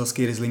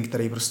moselský Riesling,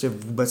 který prostě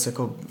vůbec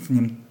jako v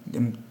něm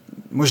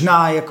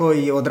možná jako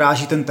ji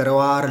odráží ten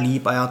teroár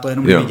líp a já to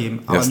jenom nevidím,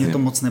 ale jasně. Mě to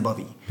moc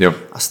nebaví. Jo.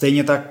 A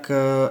stejně tak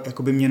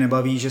jako by mě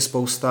nebaví, že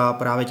spousta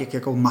právě těch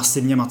jako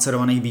masivně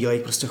macerovaných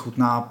bílejch prostě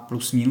chutná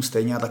plus minus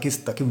stejně a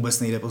taky vůbec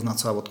nejde poznat,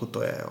 co a odkud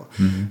to je.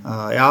 Jo.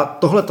 Já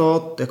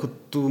tohleto, jako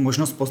tu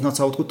možnost poznat,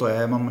 co a odkud to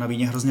je, mám na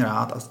víně hrozně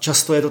rád a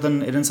často je to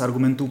ten jeden z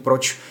argumentů,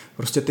 proč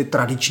prostě ty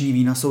tradiční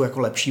vína jsou jako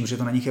lepší, protože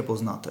to na nich je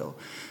poznat. Jo.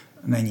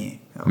 Není.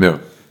 Jo.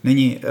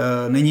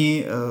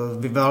 Není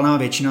valná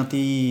většina té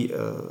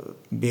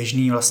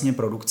běžné vlastně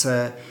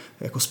produkce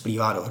jako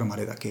splývá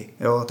dohromady taky.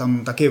 Jo, tam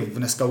taky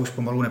dneska už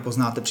pomalu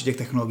nepoznáte při těch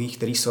technologiích,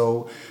 které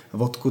jsou,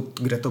 odkud,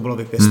 kde to bylo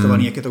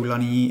vypěstované, jak je to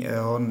udělané,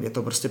 je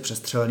to prostě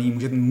přestřelený,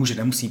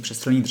 nemusí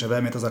přestřelený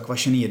dřevem, je to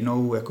zakvašený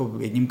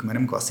jedním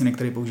kmenem kvasiny,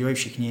 který používají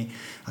všichni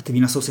a ty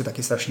vína jsou si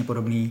taky strašně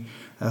podobný.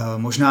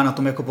 Možná na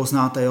tom jako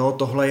poznáte, jo,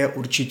 tohle je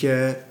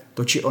určitě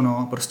to či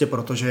ono, prostě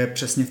protože je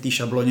přesně v té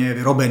šabloně je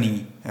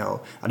vyrobený. Jo?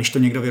 A když to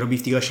někdo vyrobí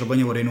v téhle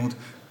šabloně odinut,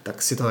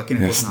 tak si to taky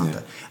nepoznáte.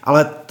 Jasně.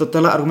 Ale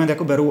tenhle argument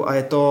jako beru a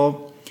je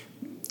to,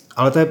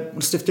 Ale to je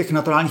prostě v těch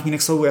naturálních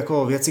vínech jsou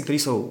jako věci, které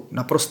jsou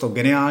naprosto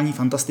geniální,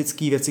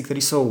 fantastické, věci,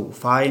 které jsou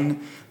fajn,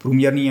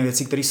 průměrné a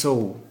věci, které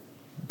jsou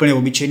úplně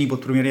obyčejný,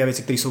 podprůměrný a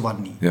věci, které jsou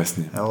vadný.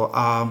 Jasně. Jo,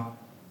 a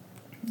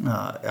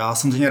já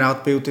samozřejmě rád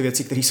piju ty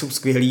věci, které jsou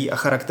skvělý a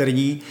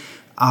charakterní,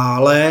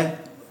 ale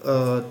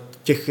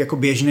těch jako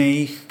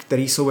běžných,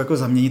 které jsou jako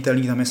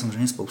zaměnitelný, tam je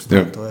samozřejmě spousta.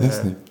 Jo, to je,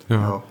 jasně.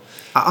 Jo.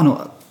 A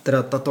ano,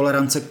 teda ta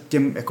tolerance k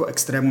těm jako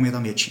extrémům je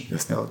tam větší.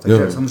 Jo,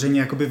 takže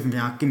samozřejmě jakoby v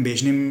nějakým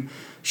běžným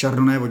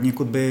Chardonnay od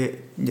někud by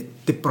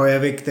ty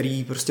projevy,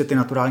 které prostě ty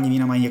naturální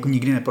vína mají, jako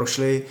nikdy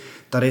neprošly,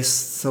 tady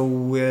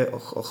jsou je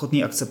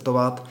ochotný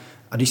akceptovat.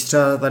 A když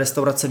třeba ta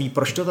restaurace ví,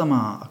 proč to tam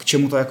má a k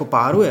čemu to jako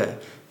páruje,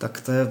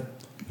 tak to je...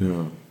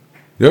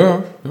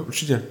 Jo,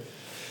 určitě.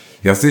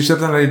 Já si ještě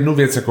na jednu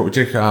věc, jako o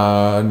těch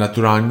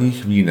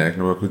naturálních vínech,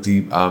 nebo jako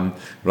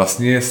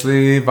vlastně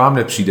jestli vám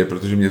nepřijde,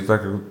 protože mně to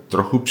tak jako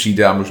trochu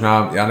přijde a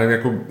možná, já nevím,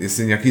 jako,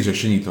 jestli nějaké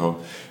řešení toho,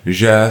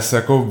 že se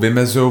jako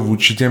vymezují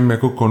vůči těm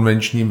jako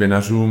konvenčním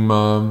vinařům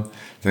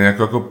ten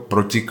jako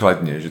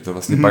protikladně, že to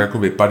vlastně pak jako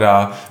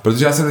vypadá,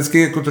 protože já jsem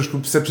vždycky jako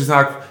trošku se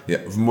přiznám,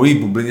 v mojí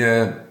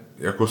bublině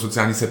jako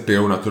sociální se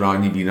pijou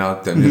naturální vína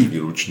téměř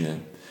výlučně.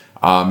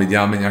 A my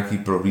děláme nějaký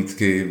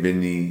prohlídky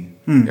vinný,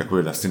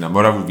 jako vlastně na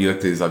Moravu,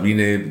 výlety za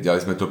víny,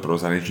 dělali jsme to pro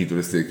zahraniční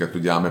turisty, jak to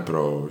děláme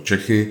pro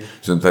Čechy,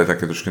 jsem tady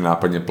také trošku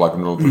nápadně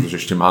plagnul, protože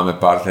ještě máme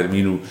pár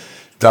termínů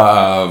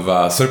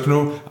v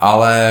srpnu,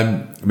 ale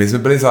my jsme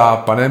byli za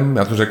panem,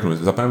 já to řeknu,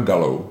 za panem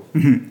Galou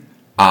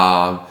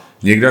a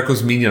někdo jako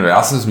zmínil,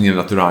 já jsem zmínil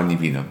naturální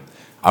vína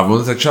a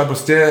on začal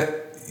prostě,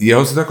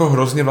 jeho se to jako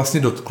hrozně vlastně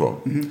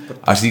dotklo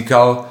a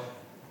říkal,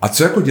 a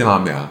co jako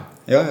dělám já?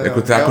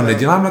 Jako to jako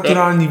nedělám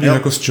naturální víno,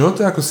 jako z čeho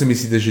to jako si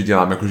myslíte, že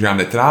dělám? Jako že já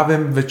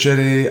netrávím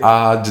večery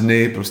a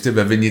dny prostě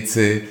ve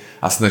vinici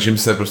a snažím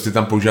se prostě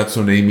tam používat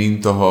co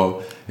nejmín toho,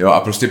 jo, a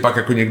prostě pak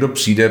jako někdo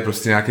přijde,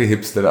 prostě nějaký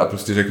hipster a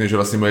prostě řekne, že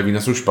vlastně moje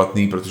vína jsou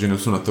špatný, protože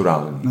nejsou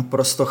naturální.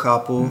 Naprosto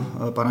chápu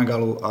pana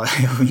Galu a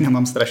jeho vína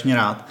mám strašně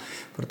rád,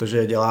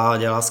 protože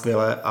dělá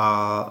skvěle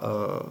a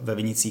ve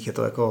vinicích je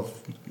to jako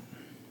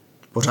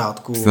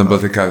pořádku. Jsem byl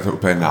teďka to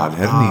úplně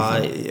nádherný.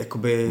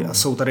 A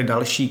jsou tady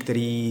další,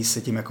 kteří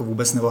se tím jako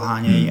vůbec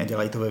neohánějí a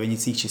dělají to ve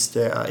vinicích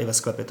čistě a i ve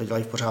sklepě to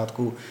dělají v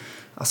pořádku.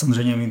 A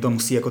samozřejmě mi to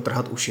musí jako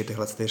trhat uši,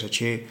 tyhle ty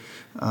řeči.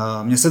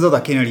 Mně se to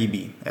taky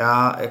nelíbí.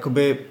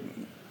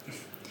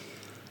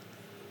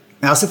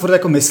 Já si furt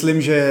jako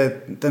myslím, že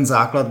ten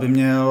základ by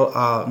měl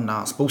a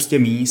na spoustě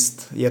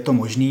míst je to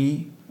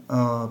možný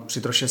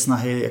při troše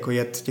snahy jako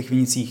jet v těch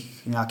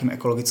vinicích nějakým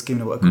ekologickým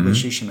nebo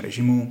ekologičtějším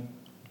režimu.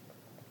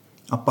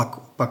 A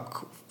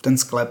pak ten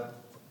sklep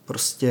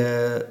prostě,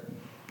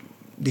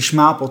 když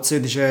má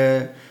pocit,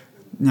 že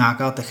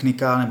nějaká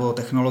technika nebo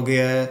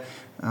technologie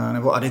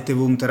nebo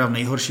aditivum, teda v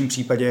nejhorším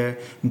případě,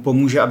 mu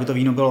pomůže, aby to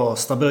víno bylo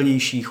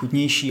stabilnější,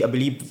 chutnější, aby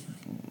líp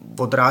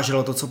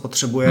odráželo to, co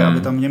potřebuje,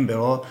 aby tam v něm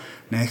bylo,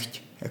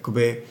 nechť.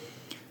 Jakoby,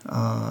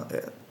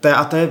 to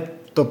je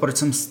to, proč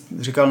jsem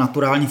říkal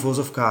naturální v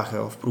uvozovkách,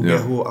 v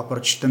průběhu a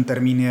proč ten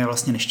termín je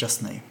vlastně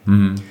nešťastný.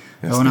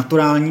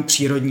 Naturální,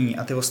 přírodní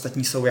a ty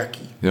ostatní jsou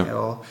jaký.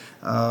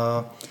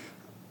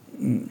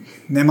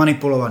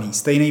 Nemanipulovaný,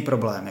 stejný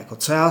problém. Jako,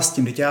 co já s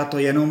tím? Teď já to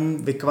jenom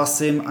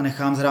vykvasím a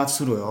nechám zhrát v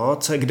sudu.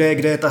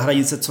 Kde je ta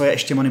hranice, co je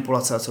ještě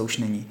manipulace a co už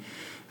není.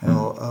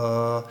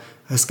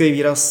 Hezký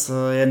výraz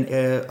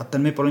je, a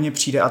ten mi podle mě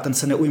přijde, a ten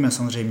se neujme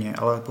samozřejmě,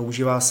 ale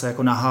používá se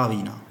jako nahá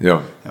vína.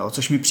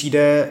 Což mi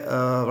přijde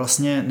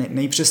vlastně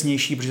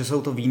nejpřesnější, protože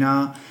jsou to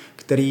vína,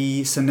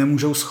 který se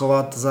nemůžou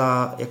schovat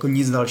za jako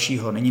nic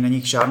dalšího. Není na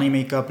nich žádný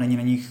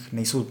make-up,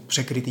 nejsou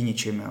překrytý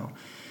ničím.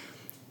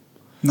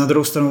 Na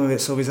druhou stranu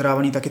jsou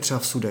vyzrávaný taky třeba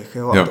v sudech.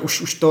 A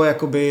už to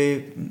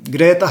jakoby,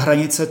 kde je ta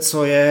hranice,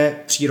 co je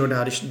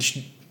příroda,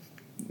 když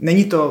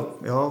není to,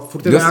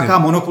 furt je to nějaká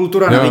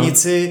monokultura na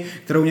vinici,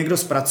 kterou někdo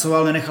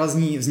zpracoval, nenechal z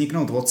ní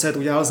vzniknout ocet,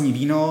 udělal z ní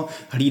víno,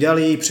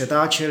 hlídali,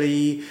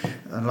 přetáčeli,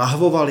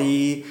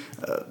 lahvovali,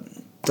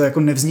 to jako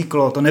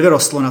nevzniklo, to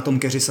nevyrostlo na tom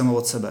keři samo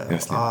od sebe.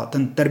 A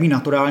ten termín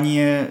naturální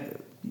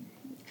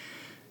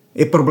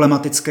je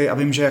problematický a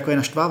vím, že jako je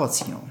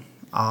naštvávací.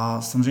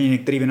 A samozřejmě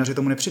některý vinaři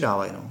tomu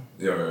nepřidávají.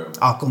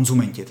 A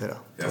konzumenti teda.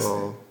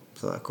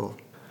 To jako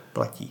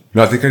platí.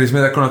 No a teďka, když jsme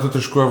jako na to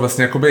trošku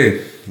vlastně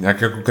jakoby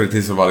nějak jako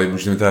kritizovali,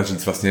 můžeme teda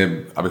říct vlastně,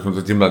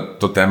 abychom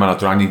to téma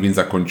naturálních vín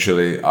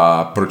zakončili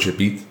a proč je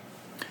pít?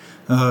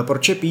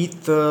 Proč je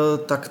pít,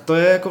 tak to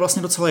je jako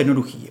vlastně docela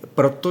jednoduchý,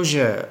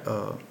 protože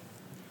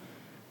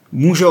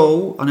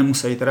můžou, a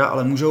nemusí teda,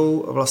 ale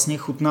můžou vlastně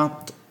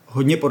chutnat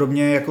hodně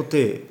podobně jako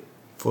ty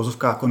v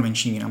uvozovkách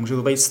konvenční vína. Můžou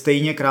to být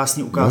stejně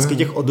krásné ukázky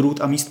těch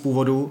odrůd a míst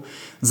původu,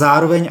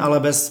 zároveň ale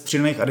bez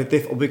přidaných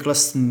aditiv, obvykle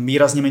s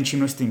výrazně menším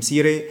množstvím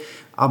síry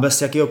a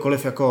bez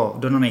jakýhokoliv jako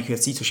dodaných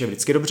věcí, což je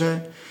vždycky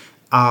dobře.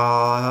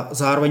 A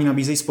zároveň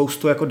nabízejí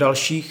spoustu jako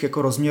dalších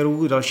jako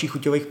rozměrů, dalších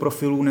chuťových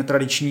profilů,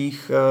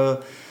 netradičních,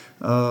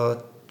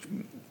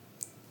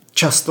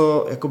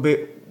 často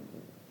jakoby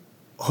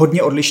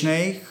hodně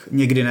odlišných,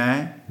 někdy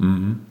ne.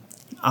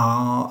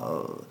 A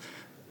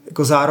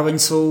jako zároveň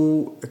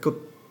jsou jako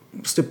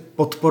prostě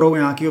podporou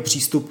nějakého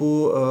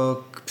přístupu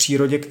k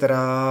přírodě,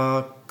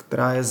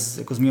 která je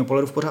jako z mého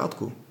pohledu v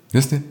pořádku.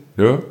 Jasně,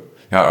 jo.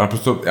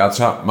 Já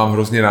třeba mám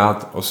hrozně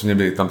rád,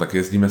 osobně tam taky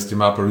jezdíme s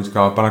těma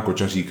produktama pana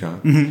Kočaříka,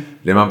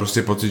 kde mám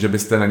prostě pocit, že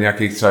byste na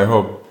nějakých třeba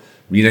jeho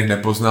vínech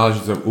nepoznal, že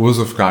to v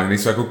uvozovkách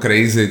nejsou jako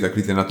crazy,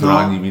 takový ty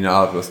naturální vína,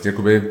 ale vlastně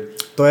jakoby...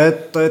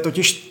 To je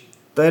totiž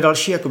to je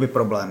další jakoby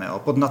problém,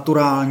 jo. Pod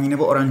naturální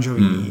nebo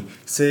oranžový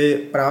si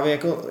právě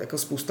jako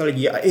spousta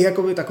lidí a i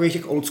jakoby takových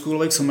těch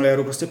oldschoolových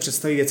sommelierů prostě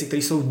představí věci,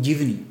 které jsou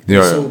divný,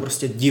 které jsou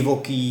prostě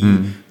divoký,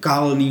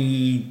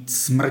 kalný,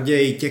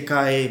 smrděj,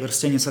 těkaj,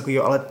 prostě něco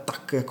takového, ale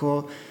tak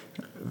jako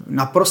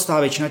naprostá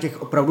většina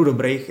těch opravdu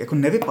dobrých jako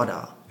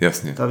nevypadá.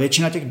 Jasně. Ta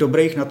většina těch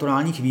dobrých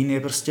naturálních vín je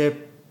prostě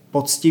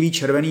poctivý,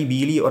 červený,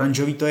 bílý,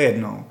 oranžový, to je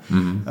jedno.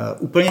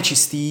 Úplně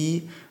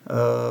čistý,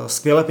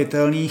 skvěle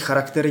pitelný,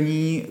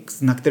 charakterní,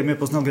 na kterém je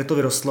poznat, kde to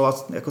vyrostlo a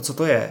jako co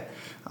to je.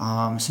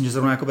 A myslím, že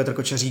zrovna jako Petr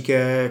Kočařík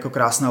je jako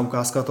krásná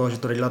ukázka toho, že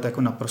to jde dělat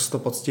jako naprosto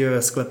poctivě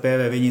ve sklepě,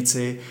 ve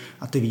vinici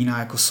a ty vína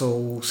jako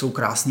jsou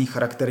krásný,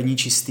 charakterní,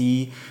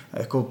 čistý.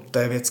 Jako to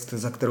je věc,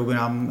 za kterou by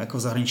nám jako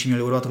v zahraničí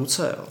měli urvat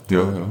ruce.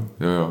 Jo.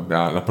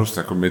 Já naprosto,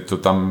 jako my to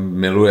tam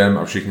milujeme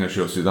a všichni naši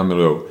hosti tam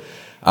milujou.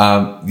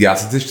 A já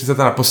se ještě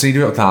zeptat na poslední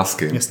 2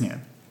 otázky.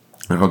 Jasně.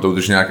 Jako to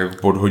udrží nějak jako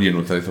pod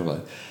hodinu tady tohle.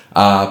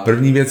 A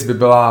první věc by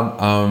byla,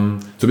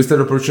 co byste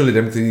doporučili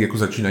lidem, kteří jako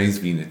začínají z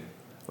víny?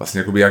 Vlastně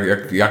jakoby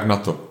jak na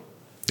to?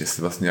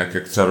 Jestli vlastně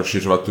jak třeba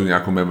rozšiřovat tu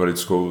nějakou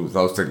memorickou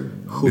znalost, tak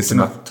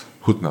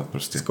chutnat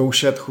prostě.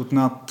 Zkoušet,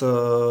 chutnat,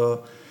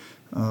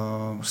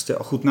 prostě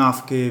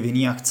ochutnávky,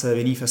 vinný akce,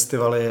 vinný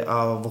festivaly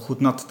a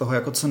ochutnat toho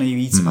jako co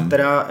nejvíc. A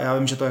teda já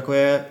vím, že to jako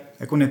je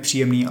jako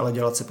nepříjemný, ale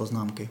dělat si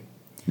poznámky.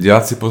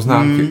 Dělat si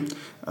poznámky?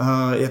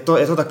 Je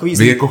to takový...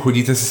 Vy jako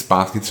chodíte se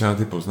zpátky třeba na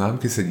ty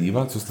poznámky se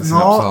dívat, co jste si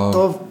napsal? No,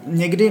 to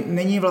někdy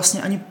není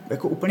vlastně ani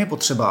jako úplně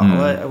potřeba,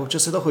 ale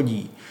občas se to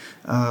hodí.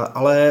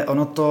 Ale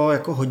ono to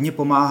jako hodně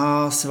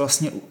pomáhá si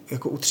vlastně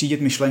jako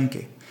utřídit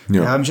myšlenky.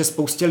 Jo. Já vím, že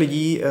spoustě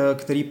lidí,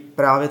 který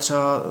právě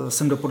třeba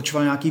jsem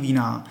doporučoval nějaký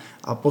vína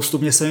a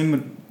postupně jsem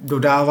jim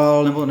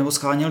dodával nebo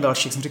scháněl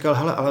další, jsem říkal,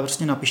 hele, ale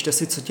prostě napište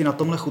si, co ti na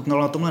tomhle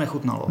chutnalo, na tomhle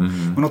nechutnalo.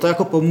 Ono to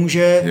jako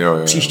pomůže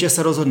příště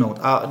se rozhodnout.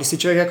 A když si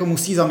člověk jako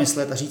musí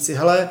zamyslet a říct si,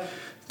 hele,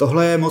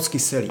 tohle je moc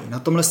kyselý, na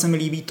tomhle se mi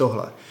líbí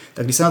tohle.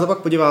 Tak když se na to pak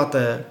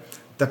podíváte,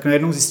 tak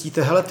najednou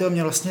zjistíte, hele, tyjo,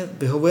 mě vlastně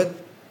vyhovuje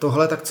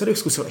tohle, tak co bych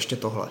zkusil ještě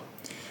tohle.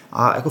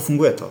 A jako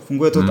funguje to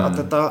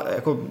a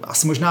jako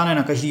asi možná ne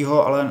na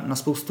každýho, ale na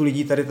spoustu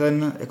lidí tady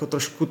ten jako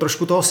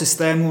trošku toho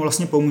systému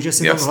vlastně pomůže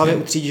si to v hlavě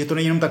utřídit, že to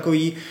není jenom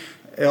takový,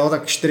 jo,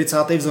 tak 40.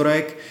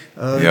 vzorek,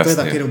 to je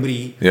taky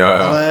dobrý,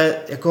 ale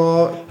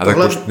jako a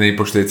tohle... tak nej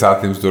po 40.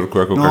 vzorku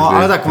jako no, každý,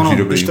 ale tak ono,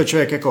 dobrý. Když to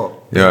člověk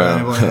jako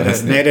nebo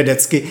nejde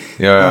decky,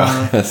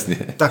 jasně.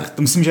 Tak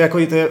to myslím, že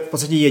jako to je v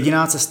podstatě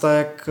jediná cesta,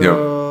 jak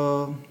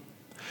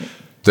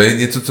to je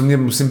něco, co mě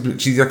musím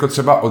říct, jako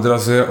třeba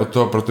odrazuje od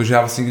toho, protože já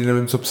vlastně nikdy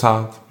nevím, co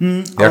psát.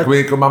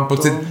 Jako mám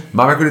pocit,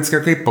 mám jako vždycky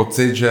takový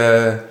pocit,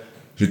 že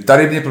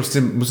tady mě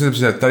prostě, musím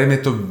říct, tady mě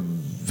to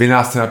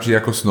viná scéna přijde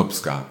jako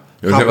snobská.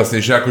 Jo,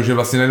 že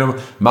vlastně jenom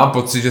mám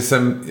pocit, že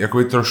jsem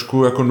jako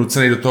trošku jako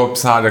nucený do toho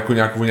psát jako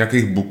o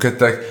nějakých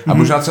buketech a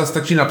možná třeba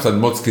stačí napsat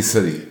moc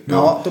kyselý. Jo.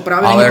 No, to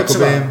právě není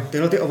potřeba.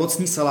 Tyhle ty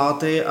ovocní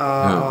saláty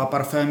a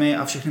parfémy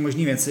a všechny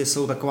možné věci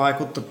jsou taková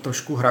jako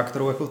trošku hra,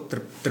 kterou jako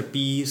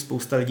trpí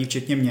spousta lidí,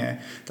 včetně mě.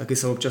 Taky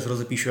se občas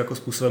rozepíšu jako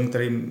způsobem,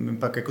 který mi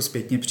pak jako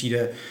zpětně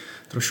přijde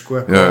trošku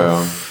jako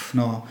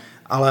no.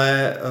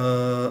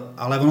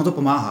 Ale ono to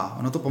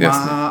pomáhá.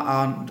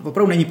 A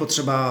opravdu není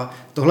potřeba,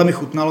 tohle mi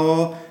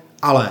chutnalo,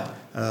 ale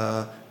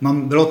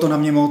bylo to na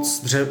mě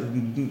moc,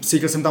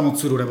 cítil jsem tam moc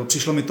sudu, nebo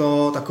přišlo mi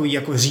to takový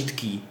jako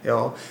řídký,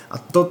 jo. A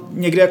to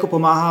někdy jako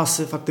pomáhá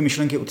si fakt ty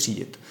myšlenky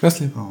utřídit.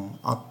 Jasně. No,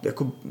 a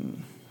jako...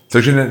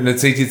 Takže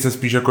necítit se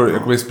spíš jako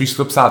spíš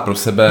to psát pro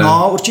sebe.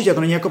 No, určitě,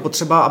 to není jako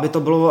potřeba,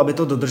 aby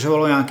to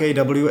dodržovalo nějaký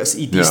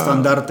WSET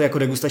standard jako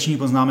degustační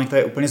poznámek, to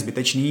je úplně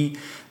zbytečný,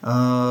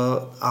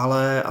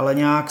 ale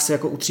nějak si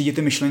jako utřídit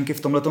ty myšlenky v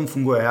tomhletom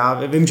funguje.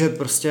 Já vím, že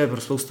prostě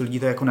pro spoustu lidí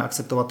to je jako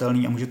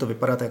neakceptovatelný a může to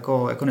vypadat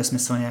jako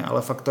nesmyslně,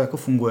 ale fakt to jako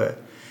funguje.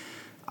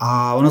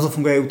 A ono to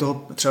funguje i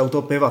třeba u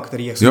toho piva,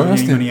 který je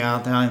samozřejmě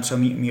já třeba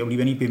mý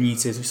oblíbený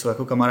pivníci, což jsou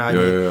jako kamarádi,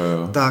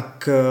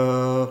 tak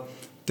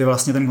ty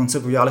vlastně ten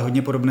koncept udělali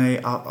hodně podobnej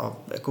a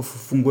jako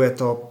funguje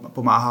to,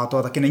 pomáhá to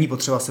a taky není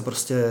potřeba se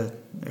prostě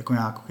jako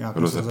nějak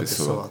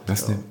rozepisovat.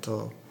 Jasně.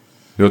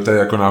 Jo, to je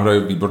jako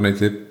náhodou výborný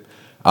tip.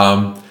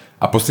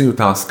 A poslední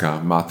otázka.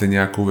 Máte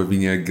nějakou ve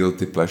víně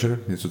guilty pleasure?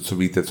 Něco, co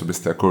víte, co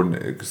byste jako,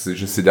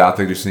 že si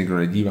dáte, když se nikdo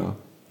nedívá?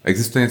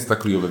 Existuje něco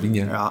takového ve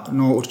víně?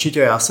 No určitě,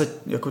 já se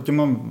jako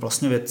těma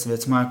vlastně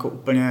věcma jako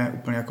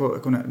úplně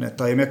jako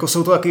netajím. Jako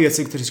jsou to taky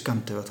věci, které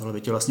říkám, tohle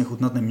by tě vlastně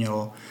chutnat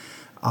nemělo.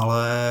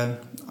 Ale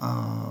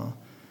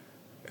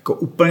jako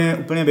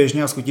úplně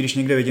běžně a skutí, když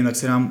někde vidím, tak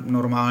si dám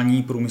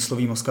normální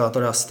průmyslový Moscato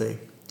d'Asti.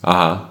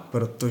 Aha.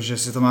 Protože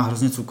si to má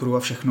hrozně cukru a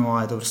všechno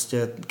a je to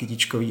prostě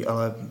kytičkový,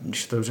 ale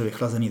když je to dobře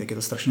vychlazený, tak je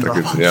to strašně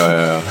zábavný.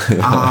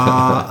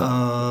 A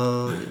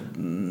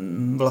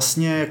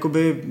vlastně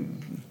jakoby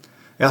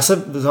Já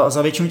se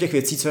za většinu těch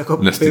věcí, co jako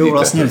piju,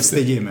 vlastně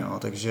nestydím, jo,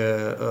 takže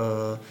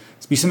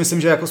spíš si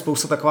myslím, že jako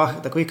spousta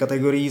takových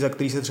kategorií, za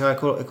který se třeba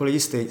jako lidi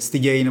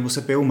stydějí, nebo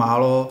se pijou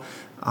málo,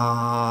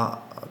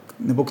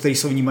 nebo který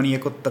jsou vnímaný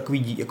jako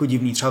takový jako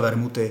divný, třeba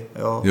vermuty,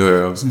 jo.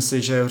 Myslím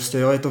si, že prostě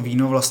je to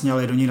víno vlastně,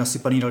 ale je do ní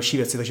nasypaný další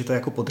věci, takže to je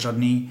jako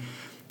podřadný.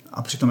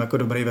 A přitom jako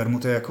dobrý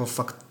vermut je jako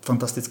fakt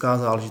fantastická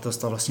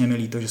záležitost a vlastně mi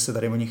líto, že se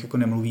tady o nich jako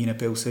nemluví,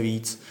 nepijou se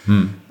víc.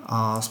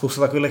 A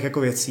spousta takových jako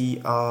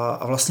věcí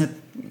a vlastně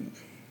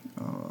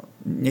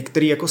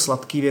některé jako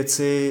sladké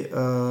věci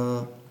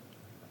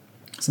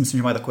si myslím,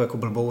 že mají takovou jako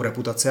blbou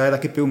reputaci. Já je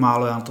taky piju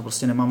málo, já na to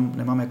prostě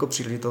nemám jako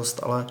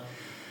příležitost,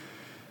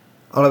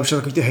 ale už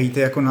takový ty hejty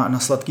jako na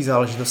sladké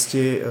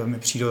záležitosti mi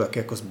přijdou taky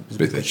jako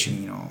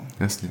zbytečný. No.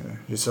 Jasně.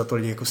 Že se za to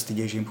lidi jako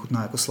stydí, že jim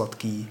chutná jako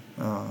sladký,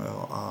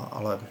 jo,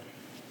 ale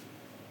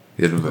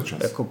jednou za čas.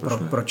 Jako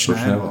proč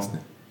ne? Vlastně.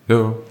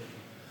 Jo.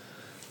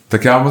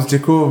 Tak já moc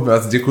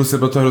děkuju se,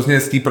 bylo to hrozně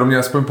hezký pro mě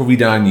aspoň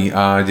povídání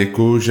a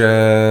děkuju, že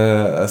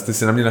jste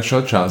si na mě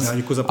našel čas. Já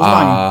děkuju za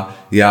pozvání. A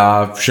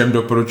já všem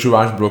doporučuji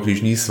váš blog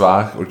Jižní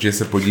svah, určitě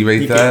se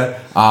podívejte.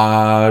 Díky.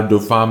 A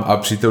doufám a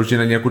přijďte určitě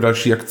na nějakou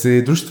další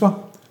akci družstva,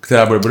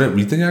 která bude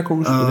víte nějakou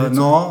už?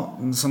 No,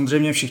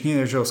 samozřejmě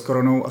všichni, že s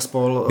koronou a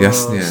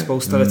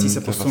spousta věcí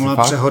se posunula,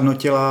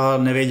 přehodnotila,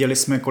 nevěděli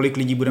jsme, kolik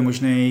lidí bude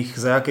možných,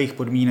 za jakých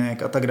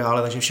podmínek a tak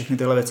dále, takže všechny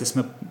tyhle věci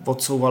jsme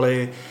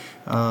odsouvali.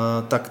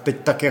 Tak teď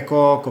tak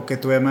jako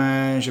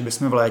koketujeme, že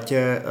bychom v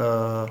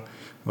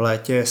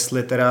létě,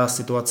 jestli teda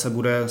situace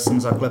bude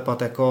sem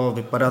zaklepat, jako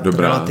vypadat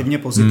relativně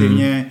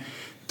pozitivně,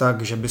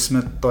 takže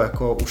bychom to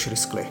jako už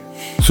riskli.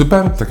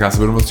 Super, tak já se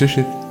budu moc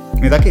těšit.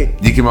 My taky.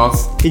 Díky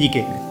moc.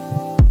 Díky.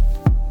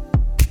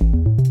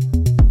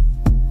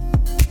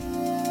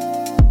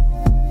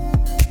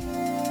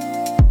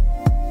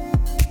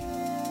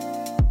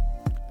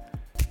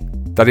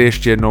 Tady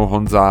ještě jednou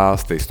Honza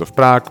z Taste of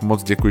Prague.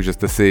 Moc děkuji, že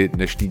jste si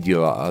dnešní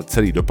díl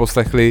celý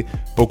doposlechli.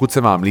 Pokud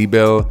se vám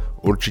líbil,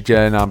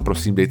 určitě nám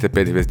prosím dejte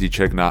 5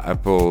 hvězdiček na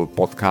Apple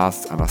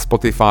Podcasts a na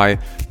Spotify.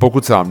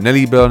 Pokud se vám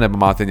nelíbil nebo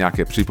máte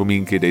nějaké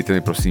připomínky, dejte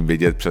mi prosím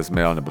vědět přes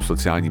mail nebo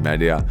sociální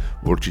média.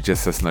 Určitě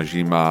se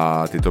snažím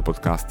tyto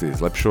podcasty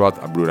zlepšovat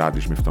a budu rád,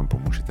 když mi v tom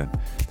pomůžete.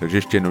 Takže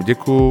ještě jednou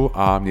děkuji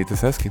a mějte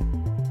se hezky.